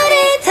선물을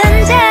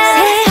던져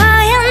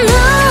새하얀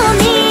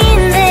눈이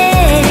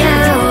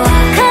내려와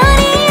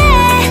거리에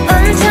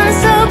온통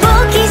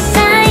소복이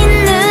쌓인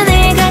눈을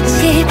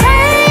같이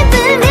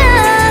밟으며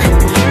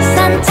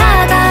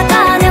산타가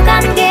다녀간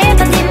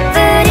길건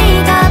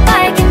뒷부리가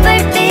밝힌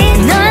불빛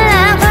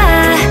놀라봐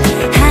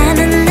하는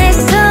내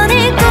손을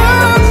꼭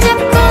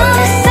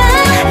잡고서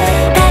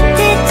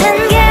따뜻한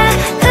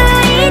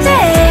겨울이 될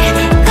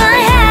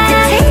거야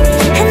그치?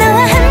 나와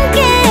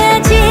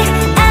함께하지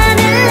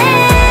않을래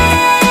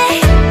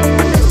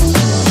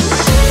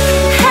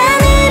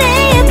하늘에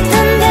예쁜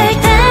별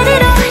다들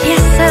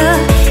올렸어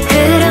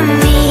구름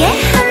위에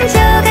한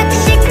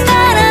조각씩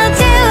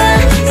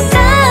떨어두었어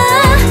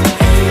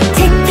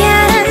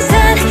특별한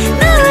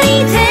선물이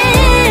될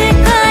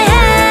거야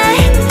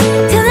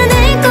두 눈을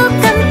꼭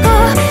감고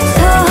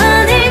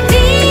소원을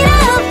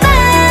빌어봐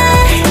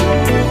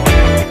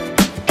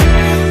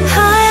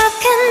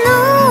하얗게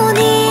눈이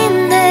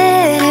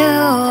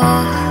내려와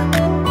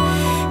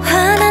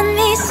환한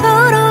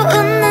미소로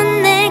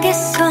웃는 내게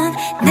손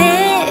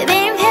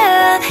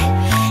내밀면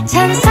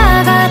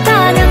천사가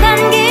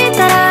다녀간 길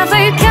따라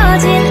불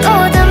켜진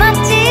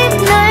오두막집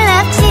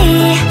놀랍지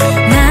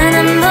난 한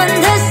번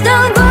더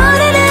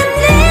스노우볼을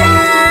흔들어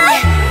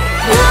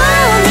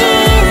눈이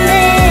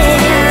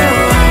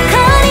내려와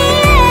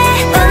거리에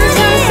온통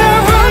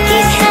소복이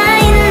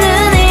쌓인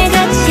눈을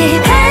같이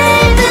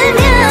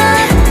밟으며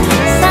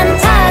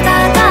산타가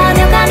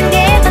다녀간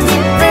길건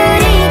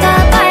뒷부리가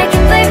밝힌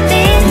불빛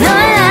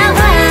놀라봐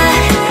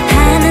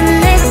하는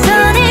내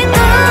손을 꼭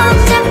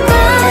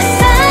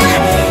잡고서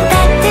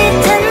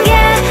따뜻한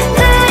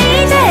겨울이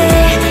될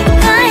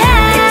거야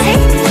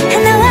그치?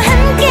 나와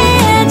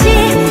함께하지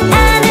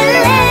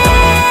않을래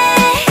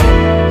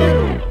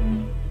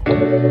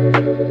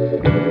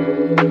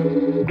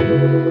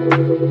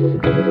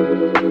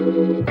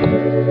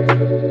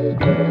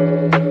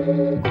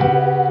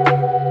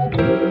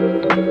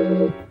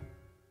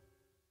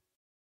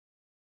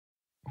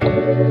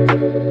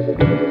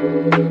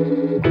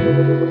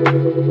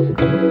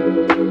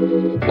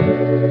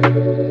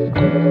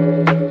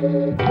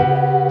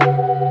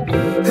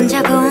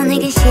혼자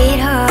보내기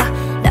싫어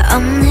너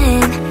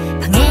없는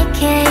방에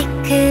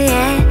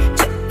케이크에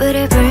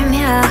촛불을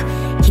불며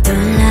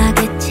기도를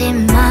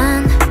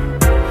하겠지만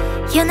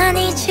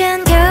유난히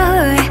추운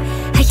겨울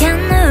하얀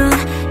눈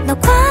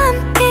너와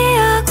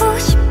함께하고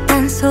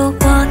싶단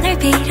소원을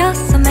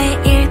빌었어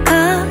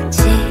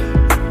매일같이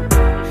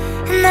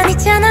난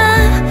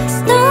있잖아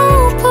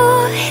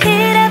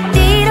스노우볼을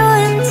앞뒤로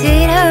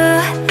흔들어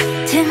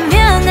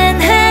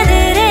투명한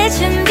하늘에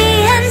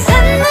준비한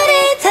선물을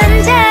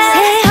던져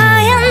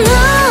새하얀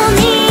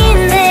눈이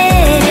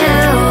내려와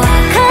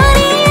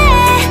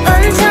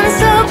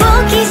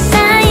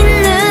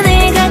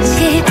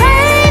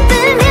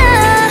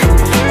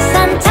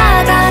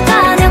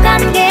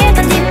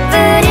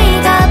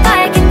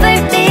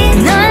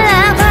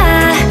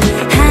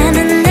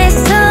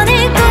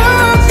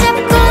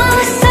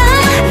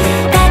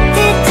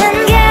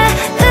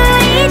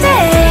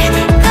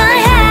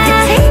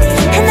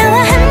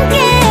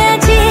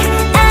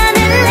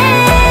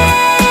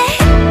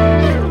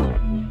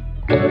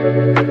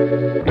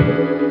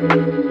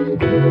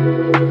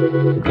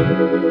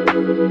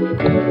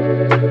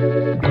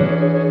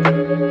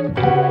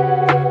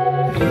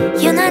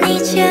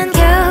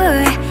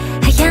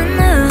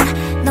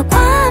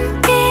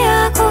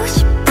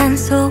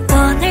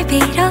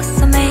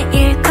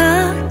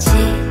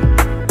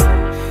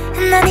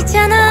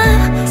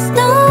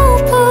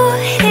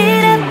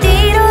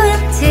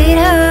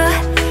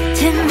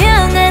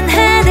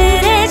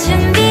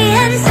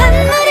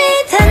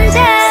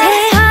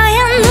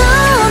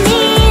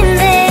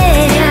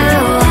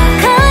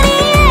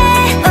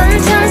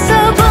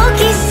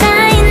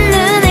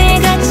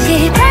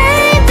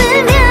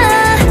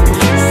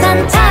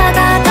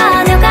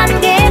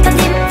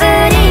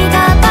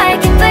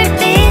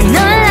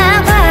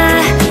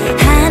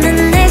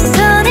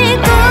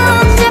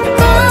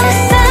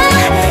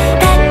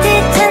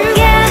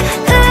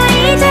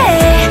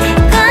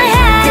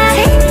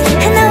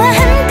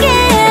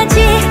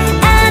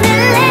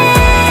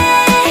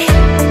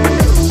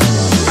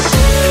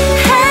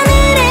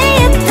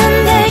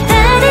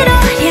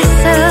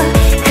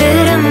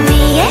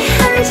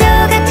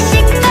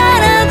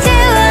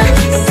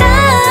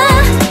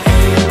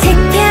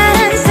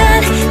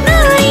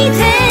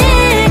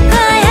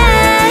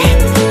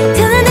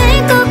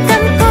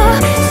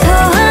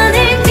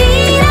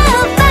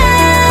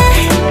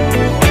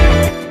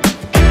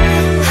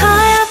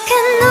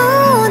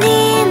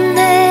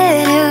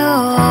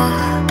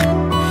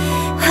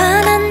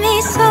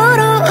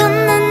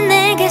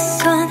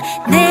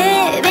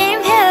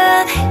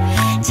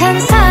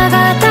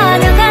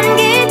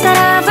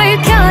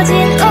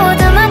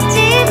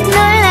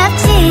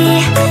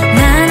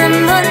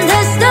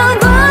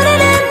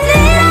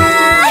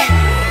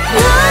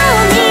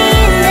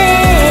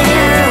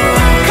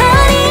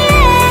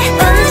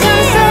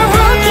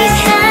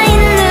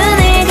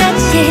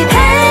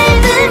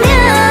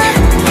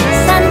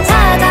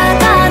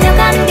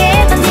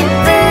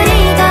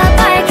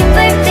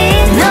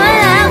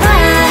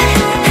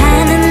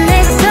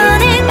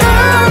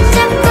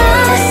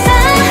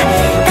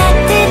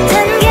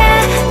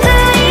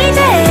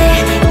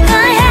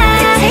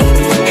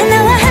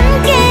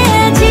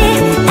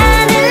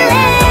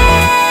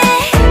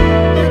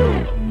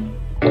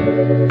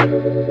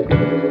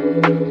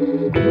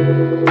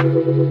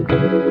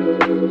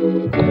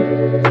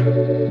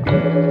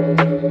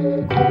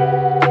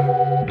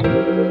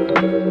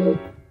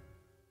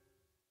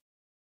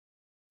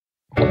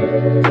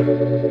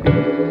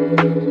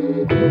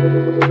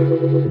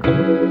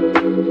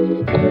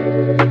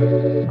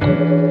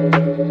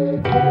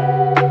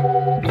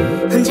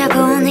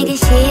보내기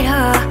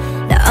싫어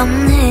너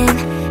없는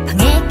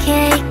방에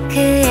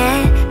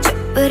케이크에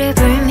촛불을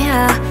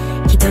불며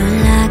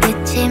기도를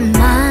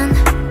하겠지만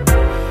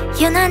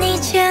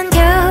유난히 추운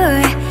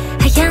겨울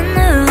하얀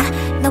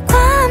눈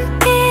너와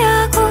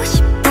함께하고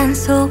싶단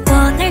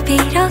소원을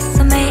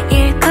빌었어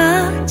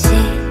매일같이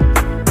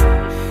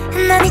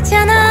난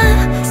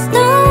있잖아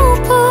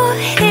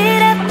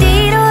스노우볼을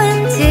앞뒤로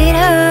흔들어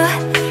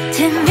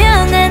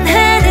투명한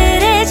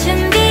하늘에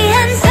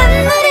준비한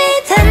선물을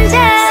던져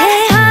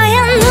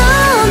새하얀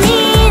눈이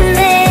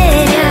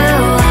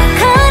내려와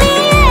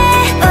거리에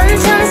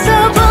온통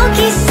소복이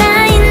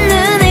쌓인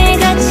눈을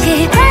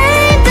같이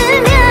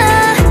밟으며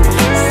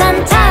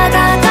산타가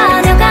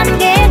다녀간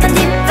길건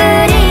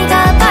뒷부리가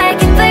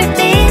밝힌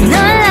불빛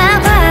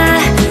놀라봐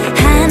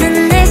하는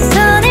내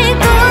손을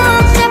꼭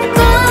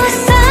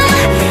잡고서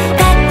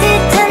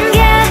따뜻한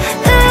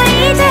겨울이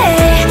될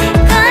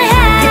거야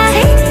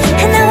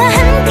나와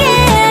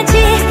함께하지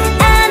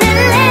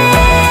않을래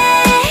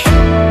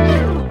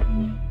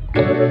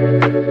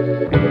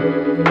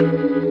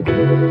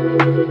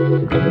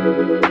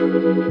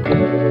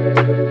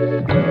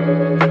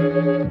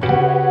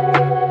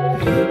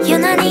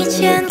유난히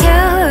추운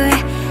겨울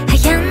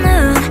하얀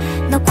눈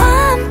너와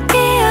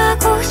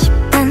함께하고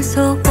싶단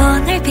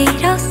소원을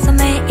빌었어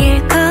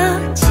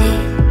매일같이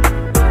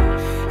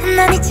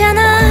난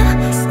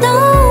있잖아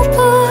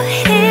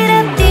스노우볼을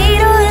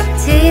앞뒤로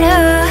흔들어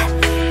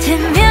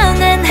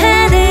투명한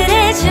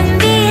하늘에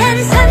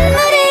준비한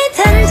선물을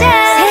던져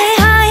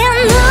새하얀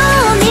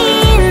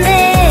눈이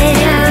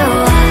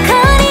내려와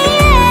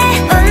거리에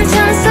온통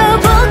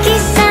소복이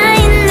쌓인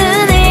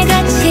눈을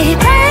같이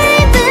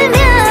밟으며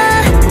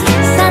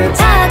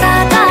산타가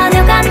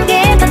다녀간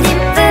길건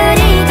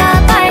뒷부리가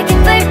밝힌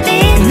불빛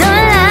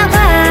놀라봐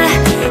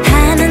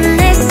하는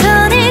내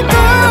손을 꼭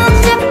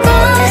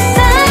잡고서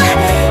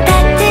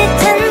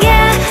따뜻한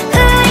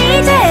겨울이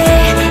될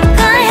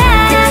거야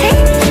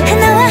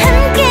나와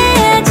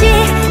함께하지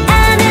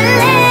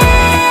않을래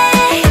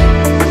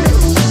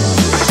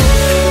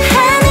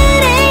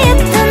하늘의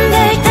예쁜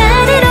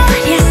별들을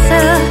올렸어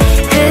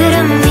구름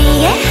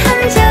위에 한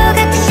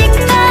조각씩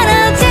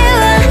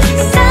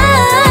떨어주었어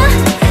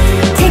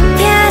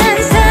특별한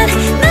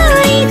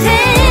선물이 될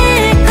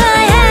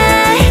거야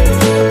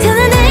두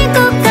눈을 꼭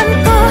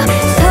감고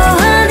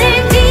소원을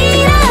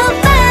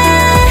빌어봐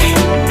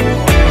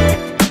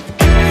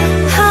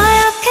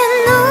하얗게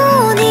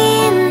눈이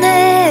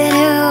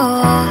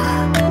내려와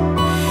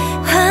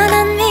환한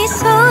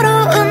미소로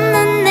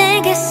웃는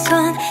내게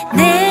손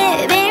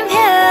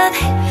내밀면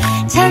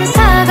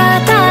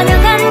천사가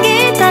다녀간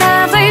길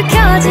따라 불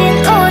켜진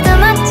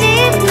오두막집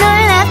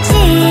놀랍지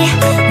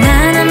난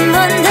한 번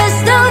더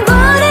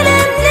스노우볼을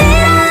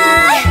흔들어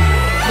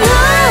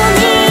눈이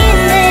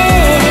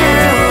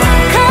내려와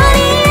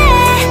거리에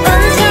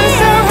온통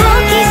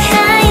소복이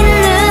쌓인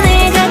눈을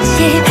같이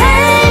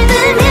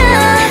밟으며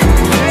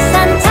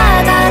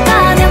산타가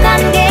다녀간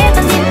길건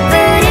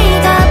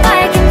뒷부리가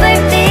밝힌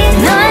불빛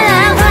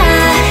놀라봐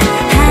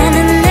하는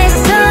내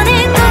손을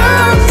꼭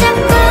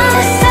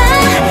잡고서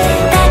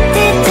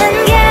따뜻한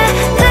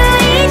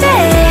겨울이 될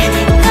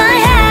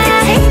거야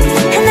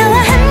나와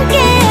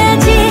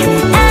함께하지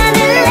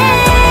않을래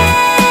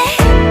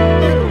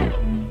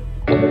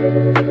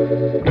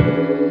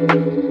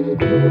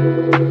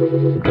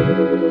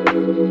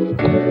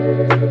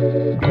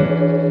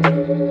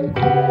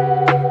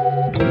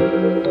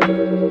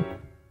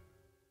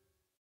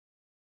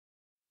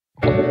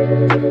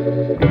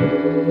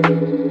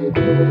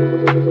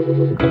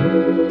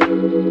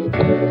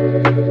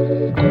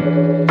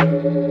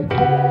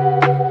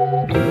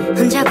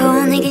혼자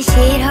보내기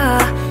싫어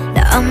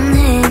너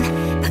없는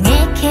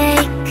방에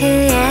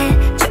케이크에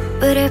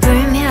촛불을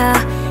불며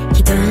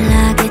기도를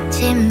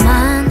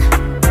하겠지만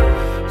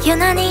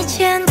유난히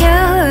추운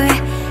겨울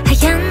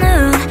하얀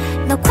눈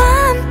너와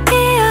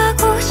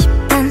함께하고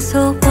싶단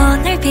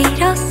소원을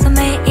빌었어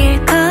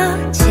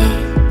매일같이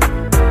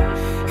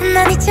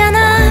난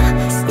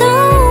있잖아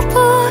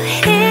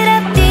스노우볼을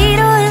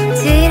앞뒤로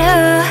흔들어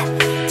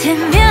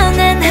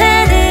투명한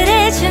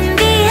하늘에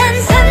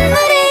준비한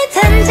선물을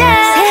던져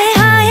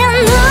새하얀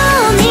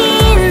눈이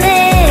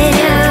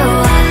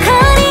내려와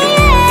거리에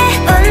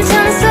온통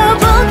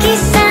소복이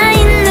쌓인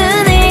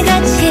눈을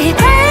같이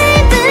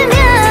밟으며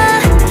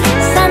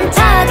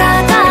산타가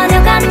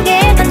다녀간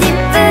길건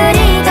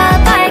뒷부리가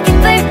밝힌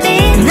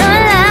불빛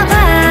놀라봐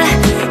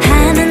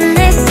하는 내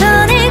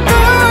손을 꼭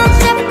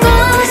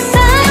잡고서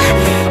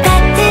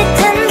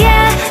따뜻한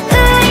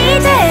겨울이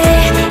될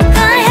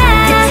거야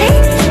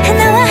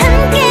나와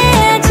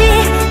함께하지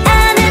않을래 준비한 선물을 던져 새하얀 눈이 내려와 거리에 온통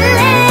소복이 쌓인 눈을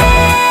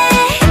같이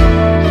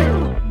밟으며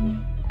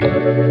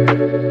산타가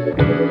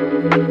다녀간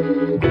길건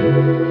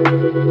뒷부리가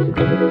밝힌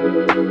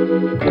불빛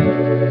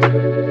놀라봐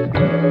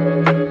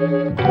하는 내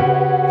손을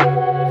꼭 잡고서 따뜻한 겨울이 될 거야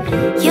나와 함께하지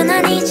않을래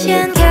유난히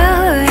추운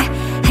겨울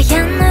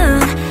하얀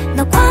눈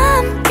너와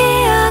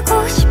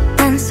함께하고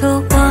싶단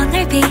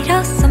소원을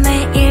빌었어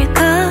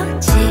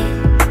매일같이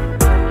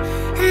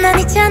난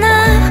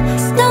있잖아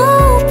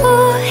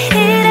스노우볼을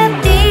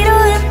앞뒤로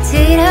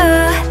흔들어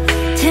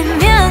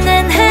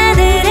투명한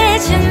하늘에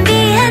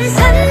준비한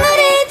선물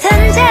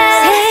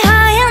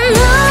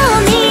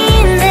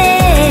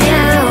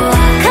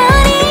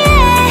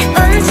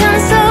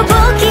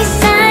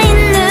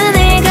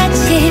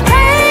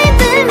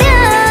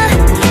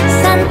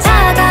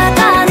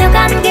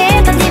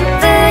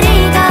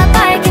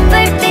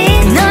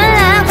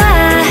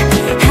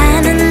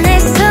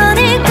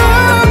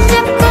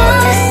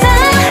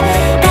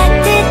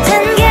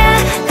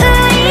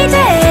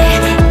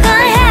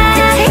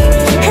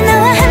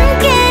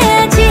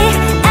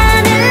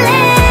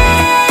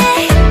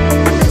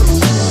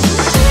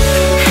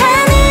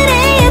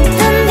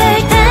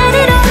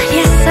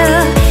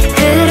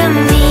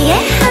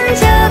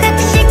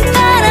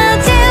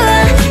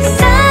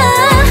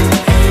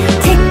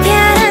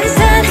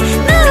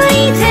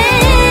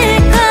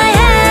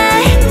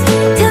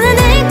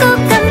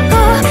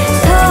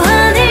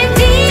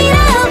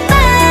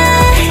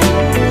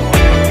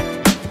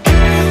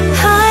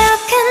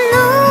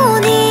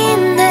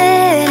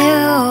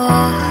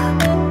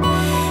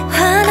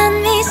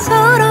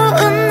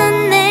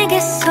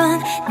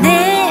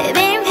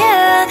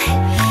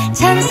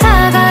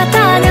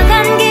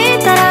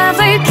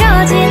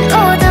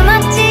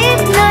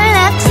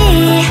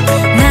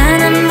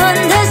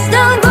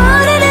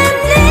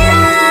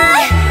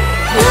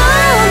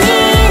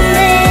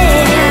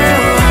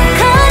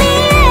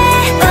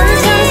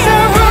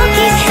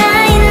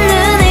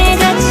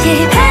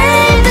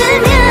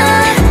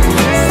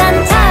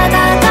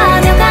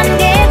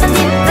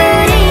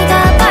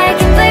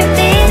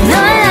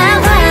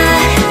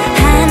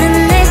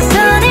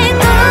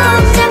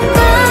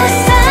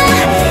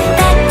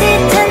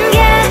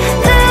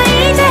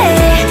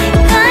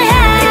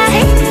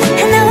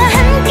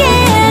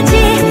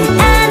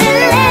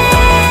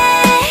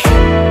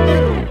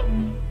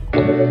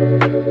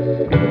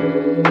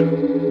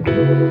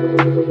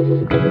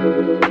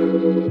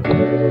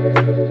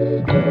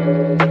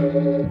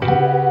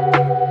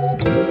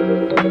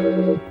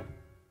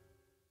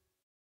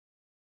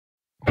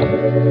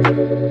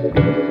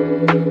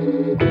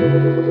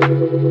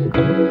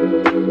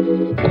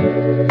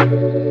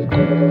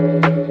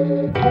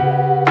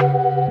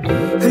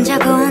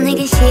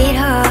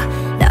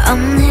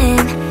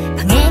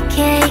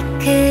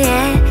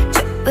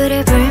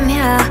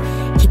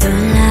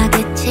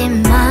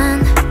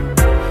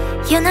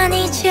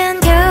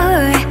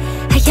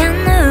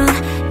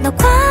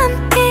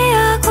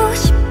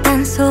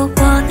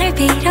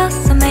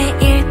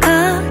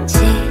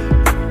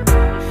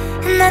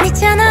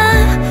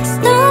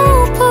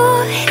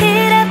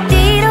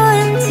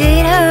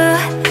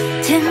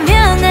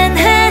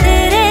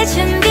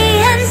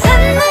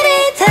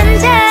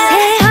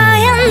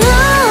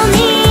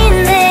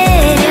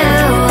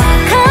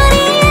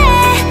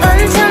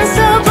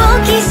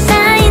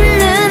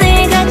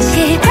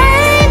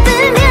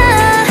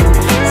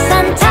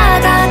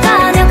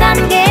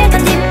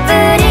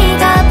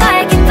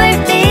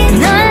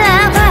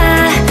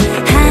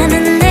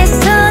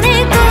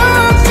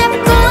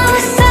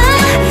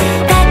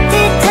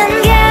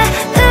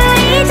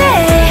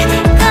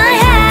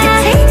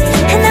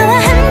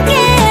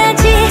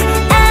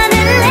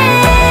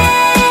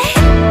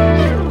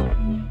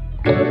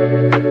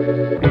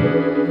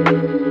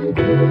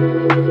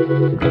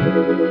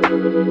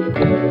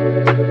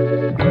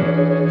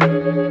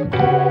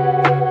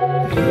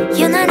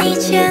유난히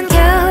취한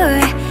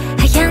겨울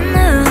하얀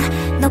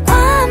눈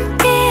너와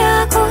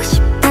함께하고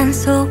싶단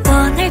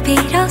소원을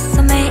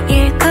빌었어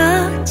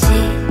매일같이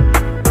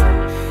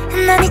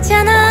난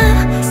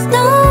있잖아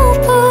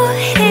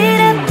스노우볼을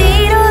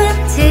앞뒤로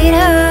흔들어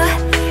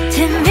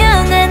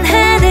투명한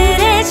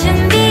하늘에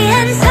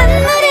준비한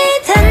선물을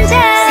던져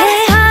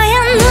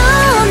새하얀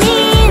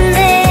눈이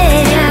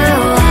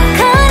내려와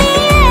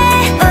거리에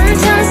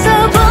온통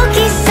소복이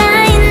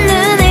쌓인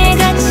눈을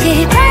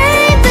같이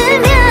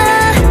밟으며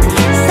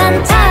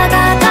산타가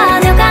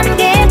다녀간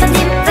길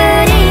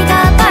던진뿌리가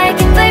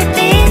밝힌 불빛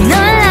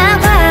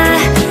놀라와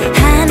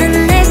하는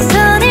내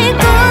손을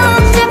꼭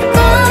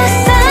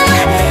잡고서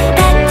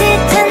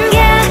따뜻한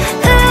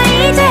겨울이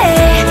될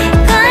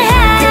거야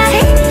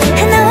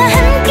나와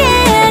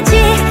함께하지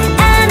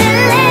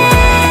않을래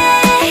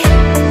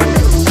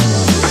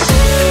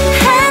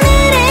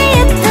하늘에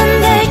예쁜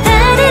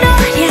별들을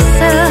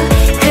올렸어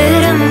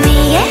구름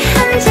위에 한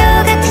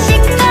조각씩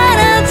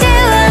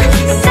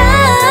떨어주었어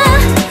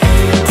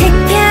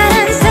특별한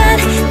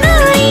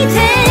선물이 될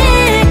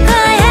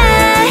거야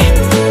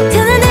두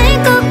눈을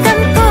꼭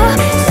감고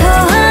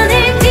소원을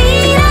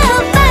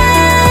빌어봐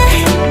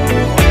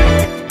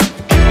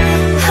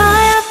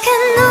하얗게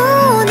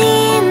눈이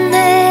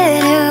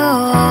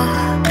내려와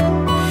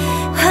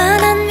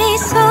환한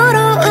미소로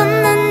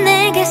웃는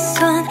내게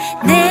손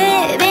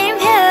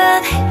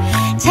내밀면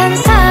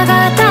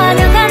천사가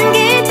다녀간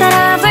길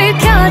따라 불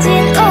켜진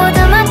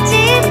오두막집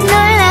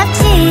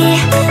놀랍지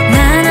난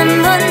한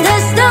번 더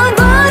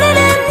스노우볼을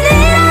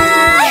흔들어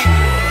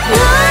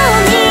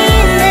눈이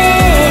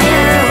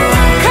내려와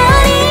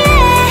거리에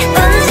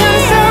온통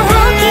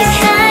소복이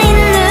쌓인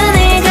눈을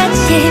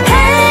같이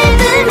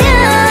밟으며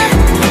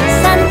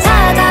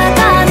산타가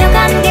다녀간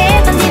길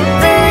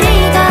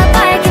던진뿌리가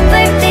밝힌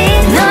불빛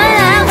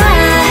놀라와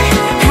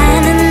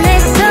하는 내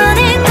손을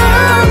꼭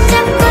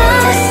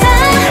잡고서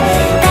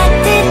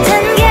따뜻한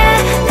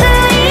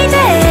겨울이 될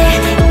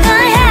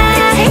거야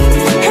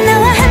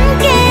나와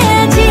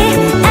함께하지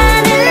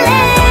않을래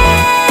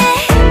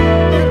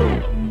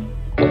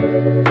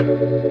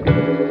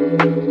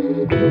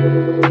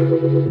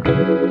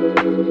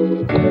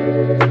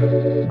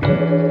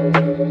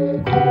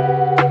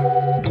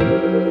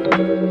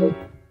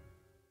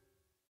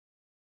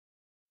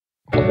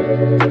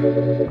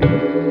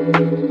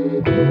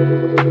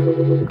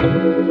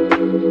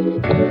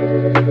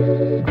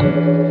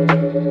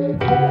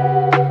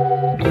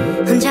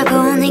혼자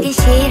보내긴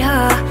싫어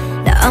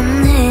너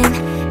없는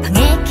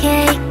방에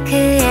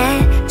케이크에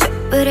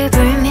촛불을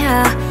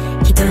불며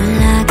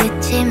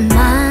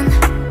기도하겠지만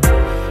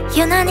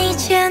유난히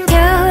취한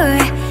겨울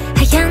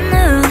하얀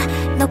눈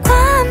너와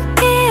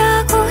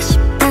함께하고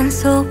싶단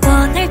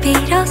소원을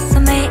빌었어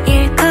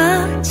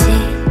매일같이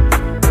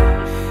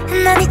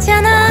난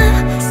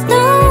있잖아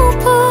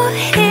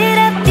스노우볼을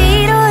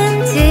앞뒤로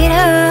흔들어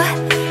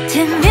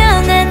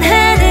투명한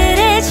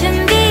하늘에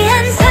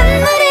준비한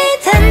선물을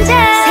던져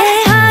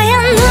새하얀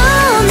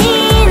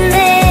눈이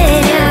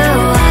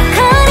내려와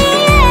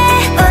거리에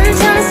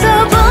온통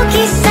소복이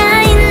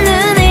쌓인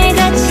눈을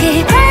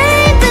같이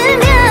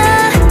밟으며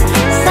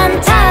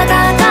산타가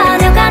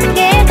다녀간 길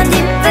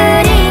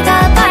던진뿌리가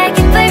밝힌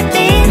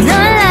불빛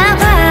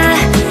놀라와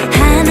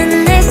하는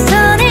내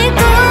손을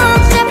꼭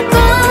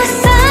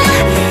잡고서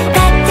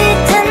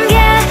따뜻한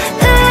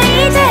겨울이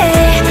될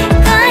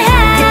거야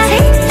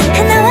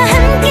나와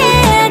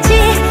함께하지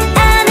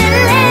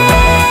않을래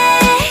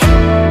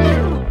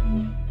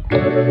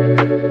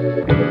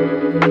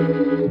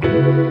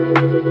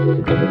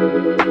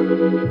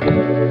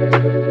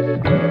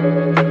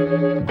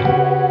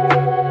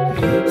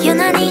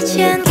유난히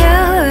취한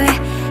겨울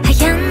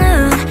하얀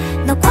눈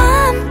너와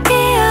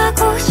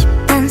함께하고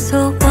싶단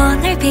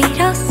소원을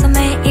빌었어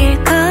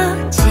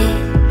매일같이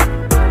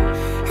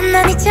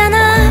난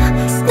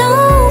있잖아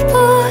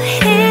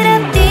스노우볼을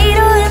앞뒤로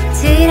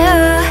흔들어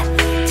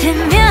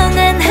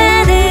투명한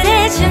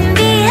하늘에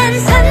준비한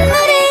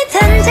선물을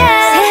던져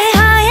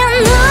새하얀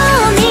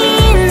눈이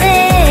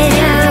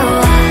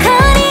내려와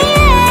거리에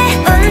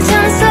온통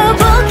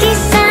소복이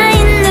쌓인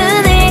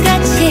눈을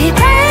같이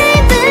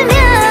밟으며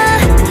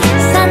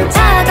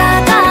산타가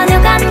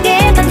다녀간 길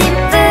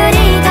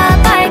던진뿌리가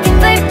밝힌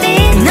불빛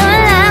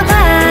놀라와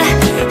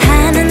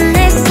하는 내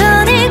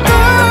손을 꼭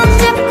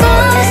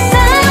잡고서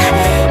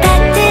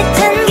따뜻한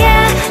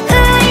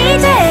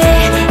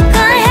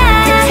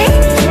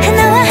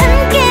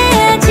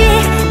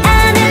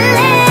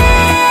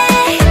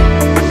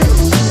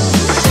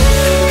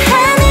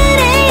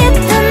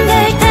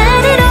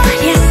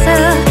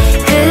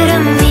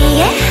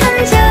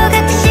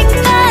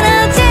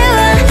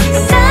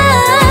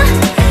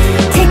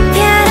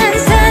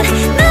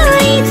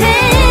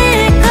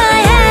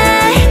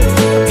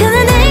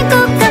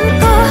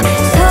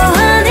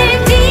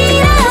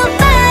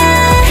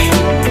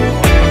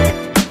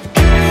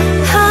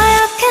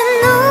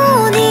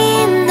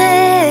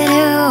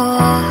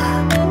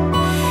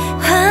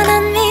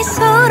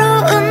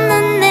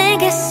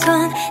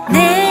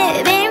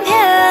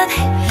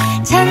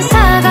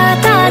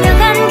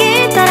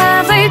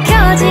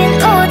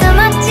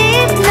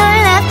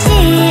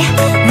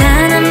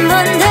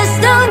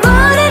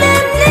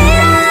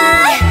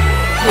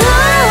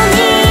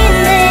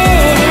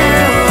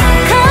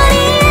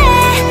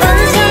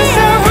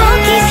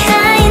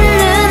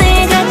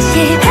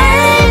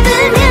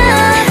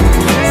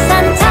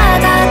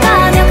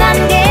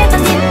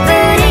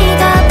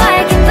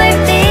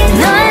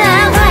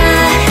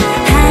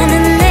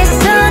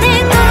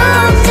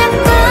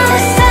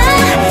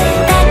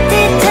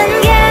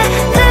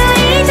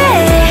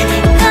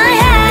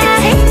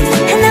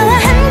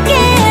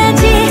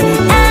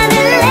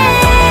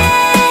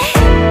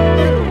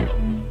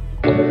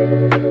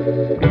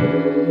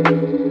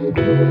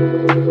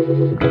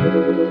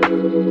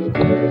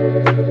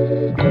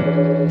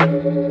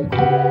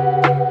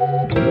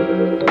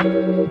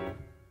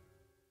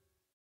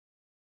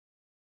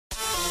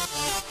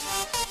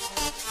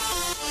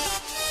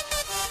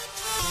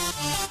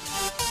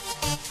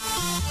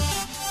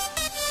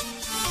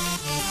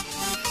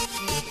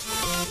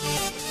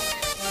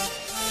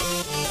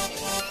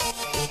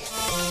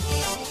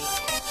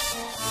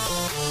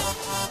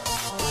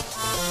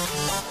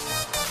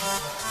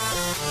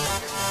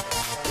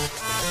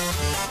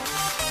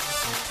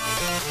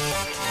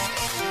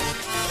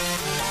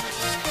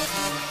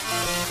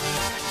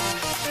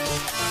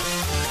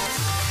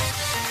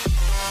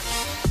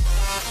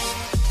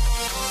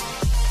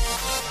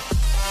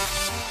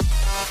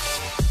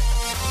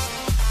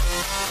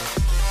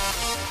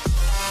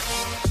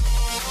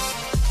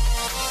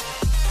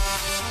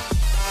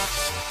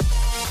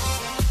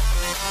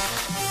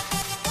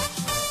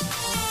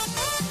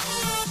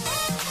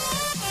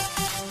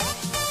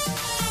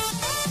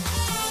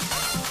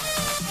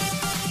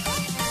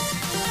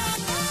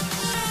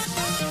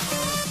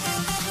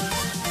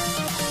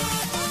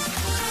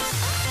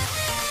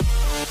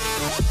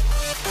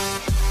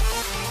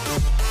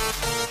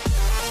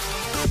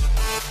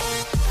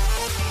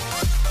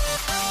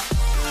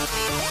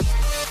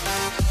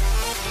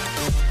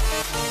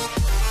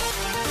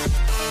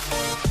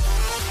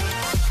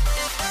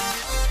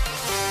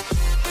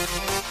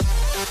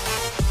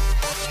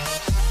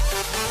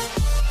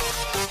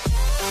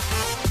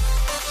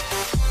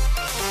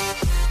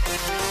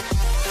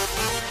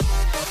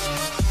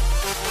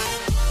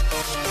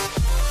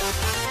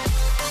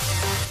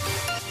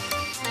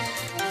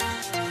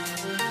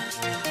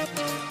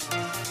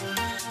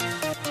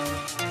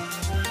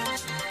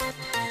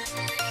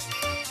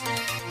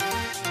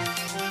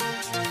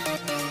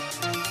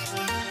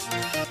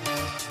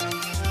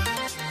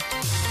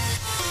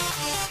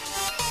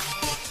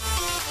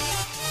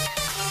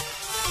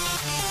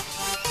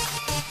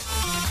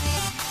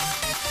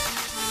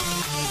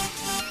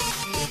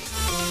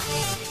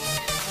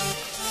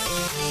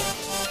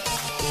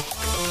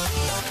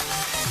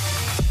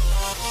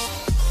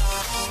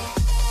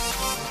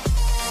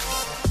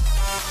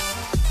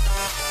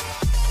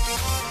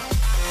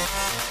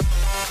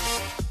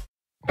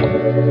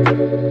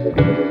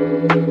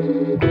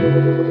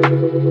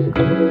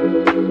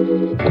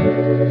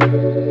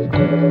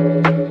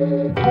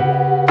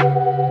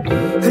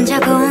혼자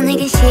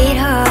보내긴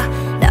싫어.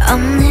 너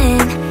없는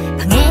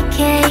방에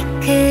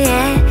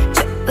케이크에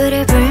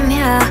촛불을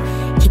불며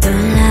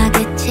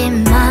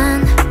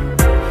기돌라겠지만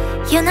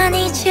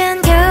유난히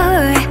추운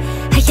겨울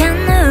하얀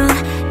눈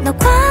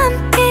너와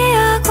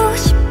함께하고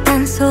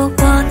싶단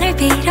소원을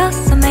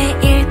빌었어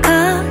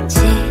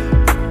매일같이.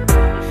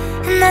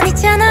 난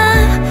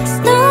있잖아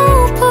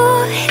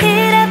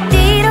스노우볼을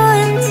앞뒤로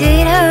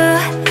흔들어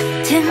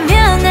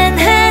투명한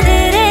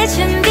하늘에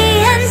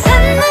준비한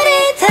선물을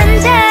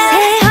던져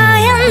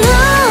새하얀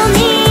눈이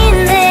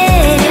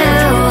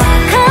내려와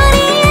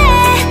거리에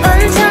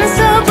온통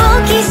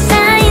소복이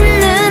쌓인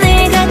눈을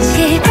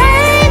같이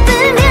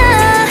밟으며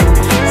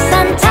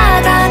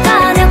산타가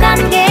다녀간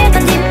길건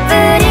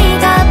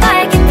뒷부리가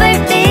밝힌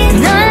불빛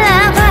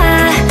놀라봐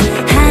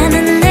하는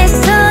내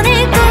손을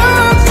꼭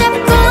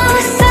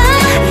잡고서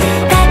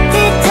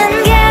따뜻한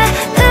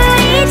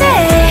겨울이 될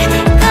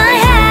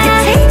거야.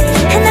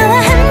 나와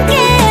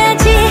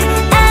함께하지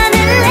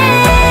않을래.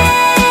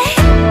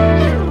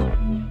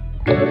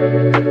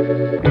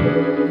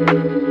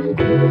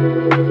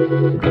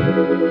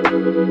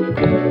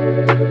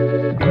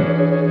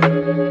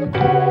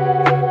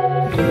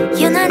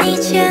 유난히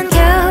추운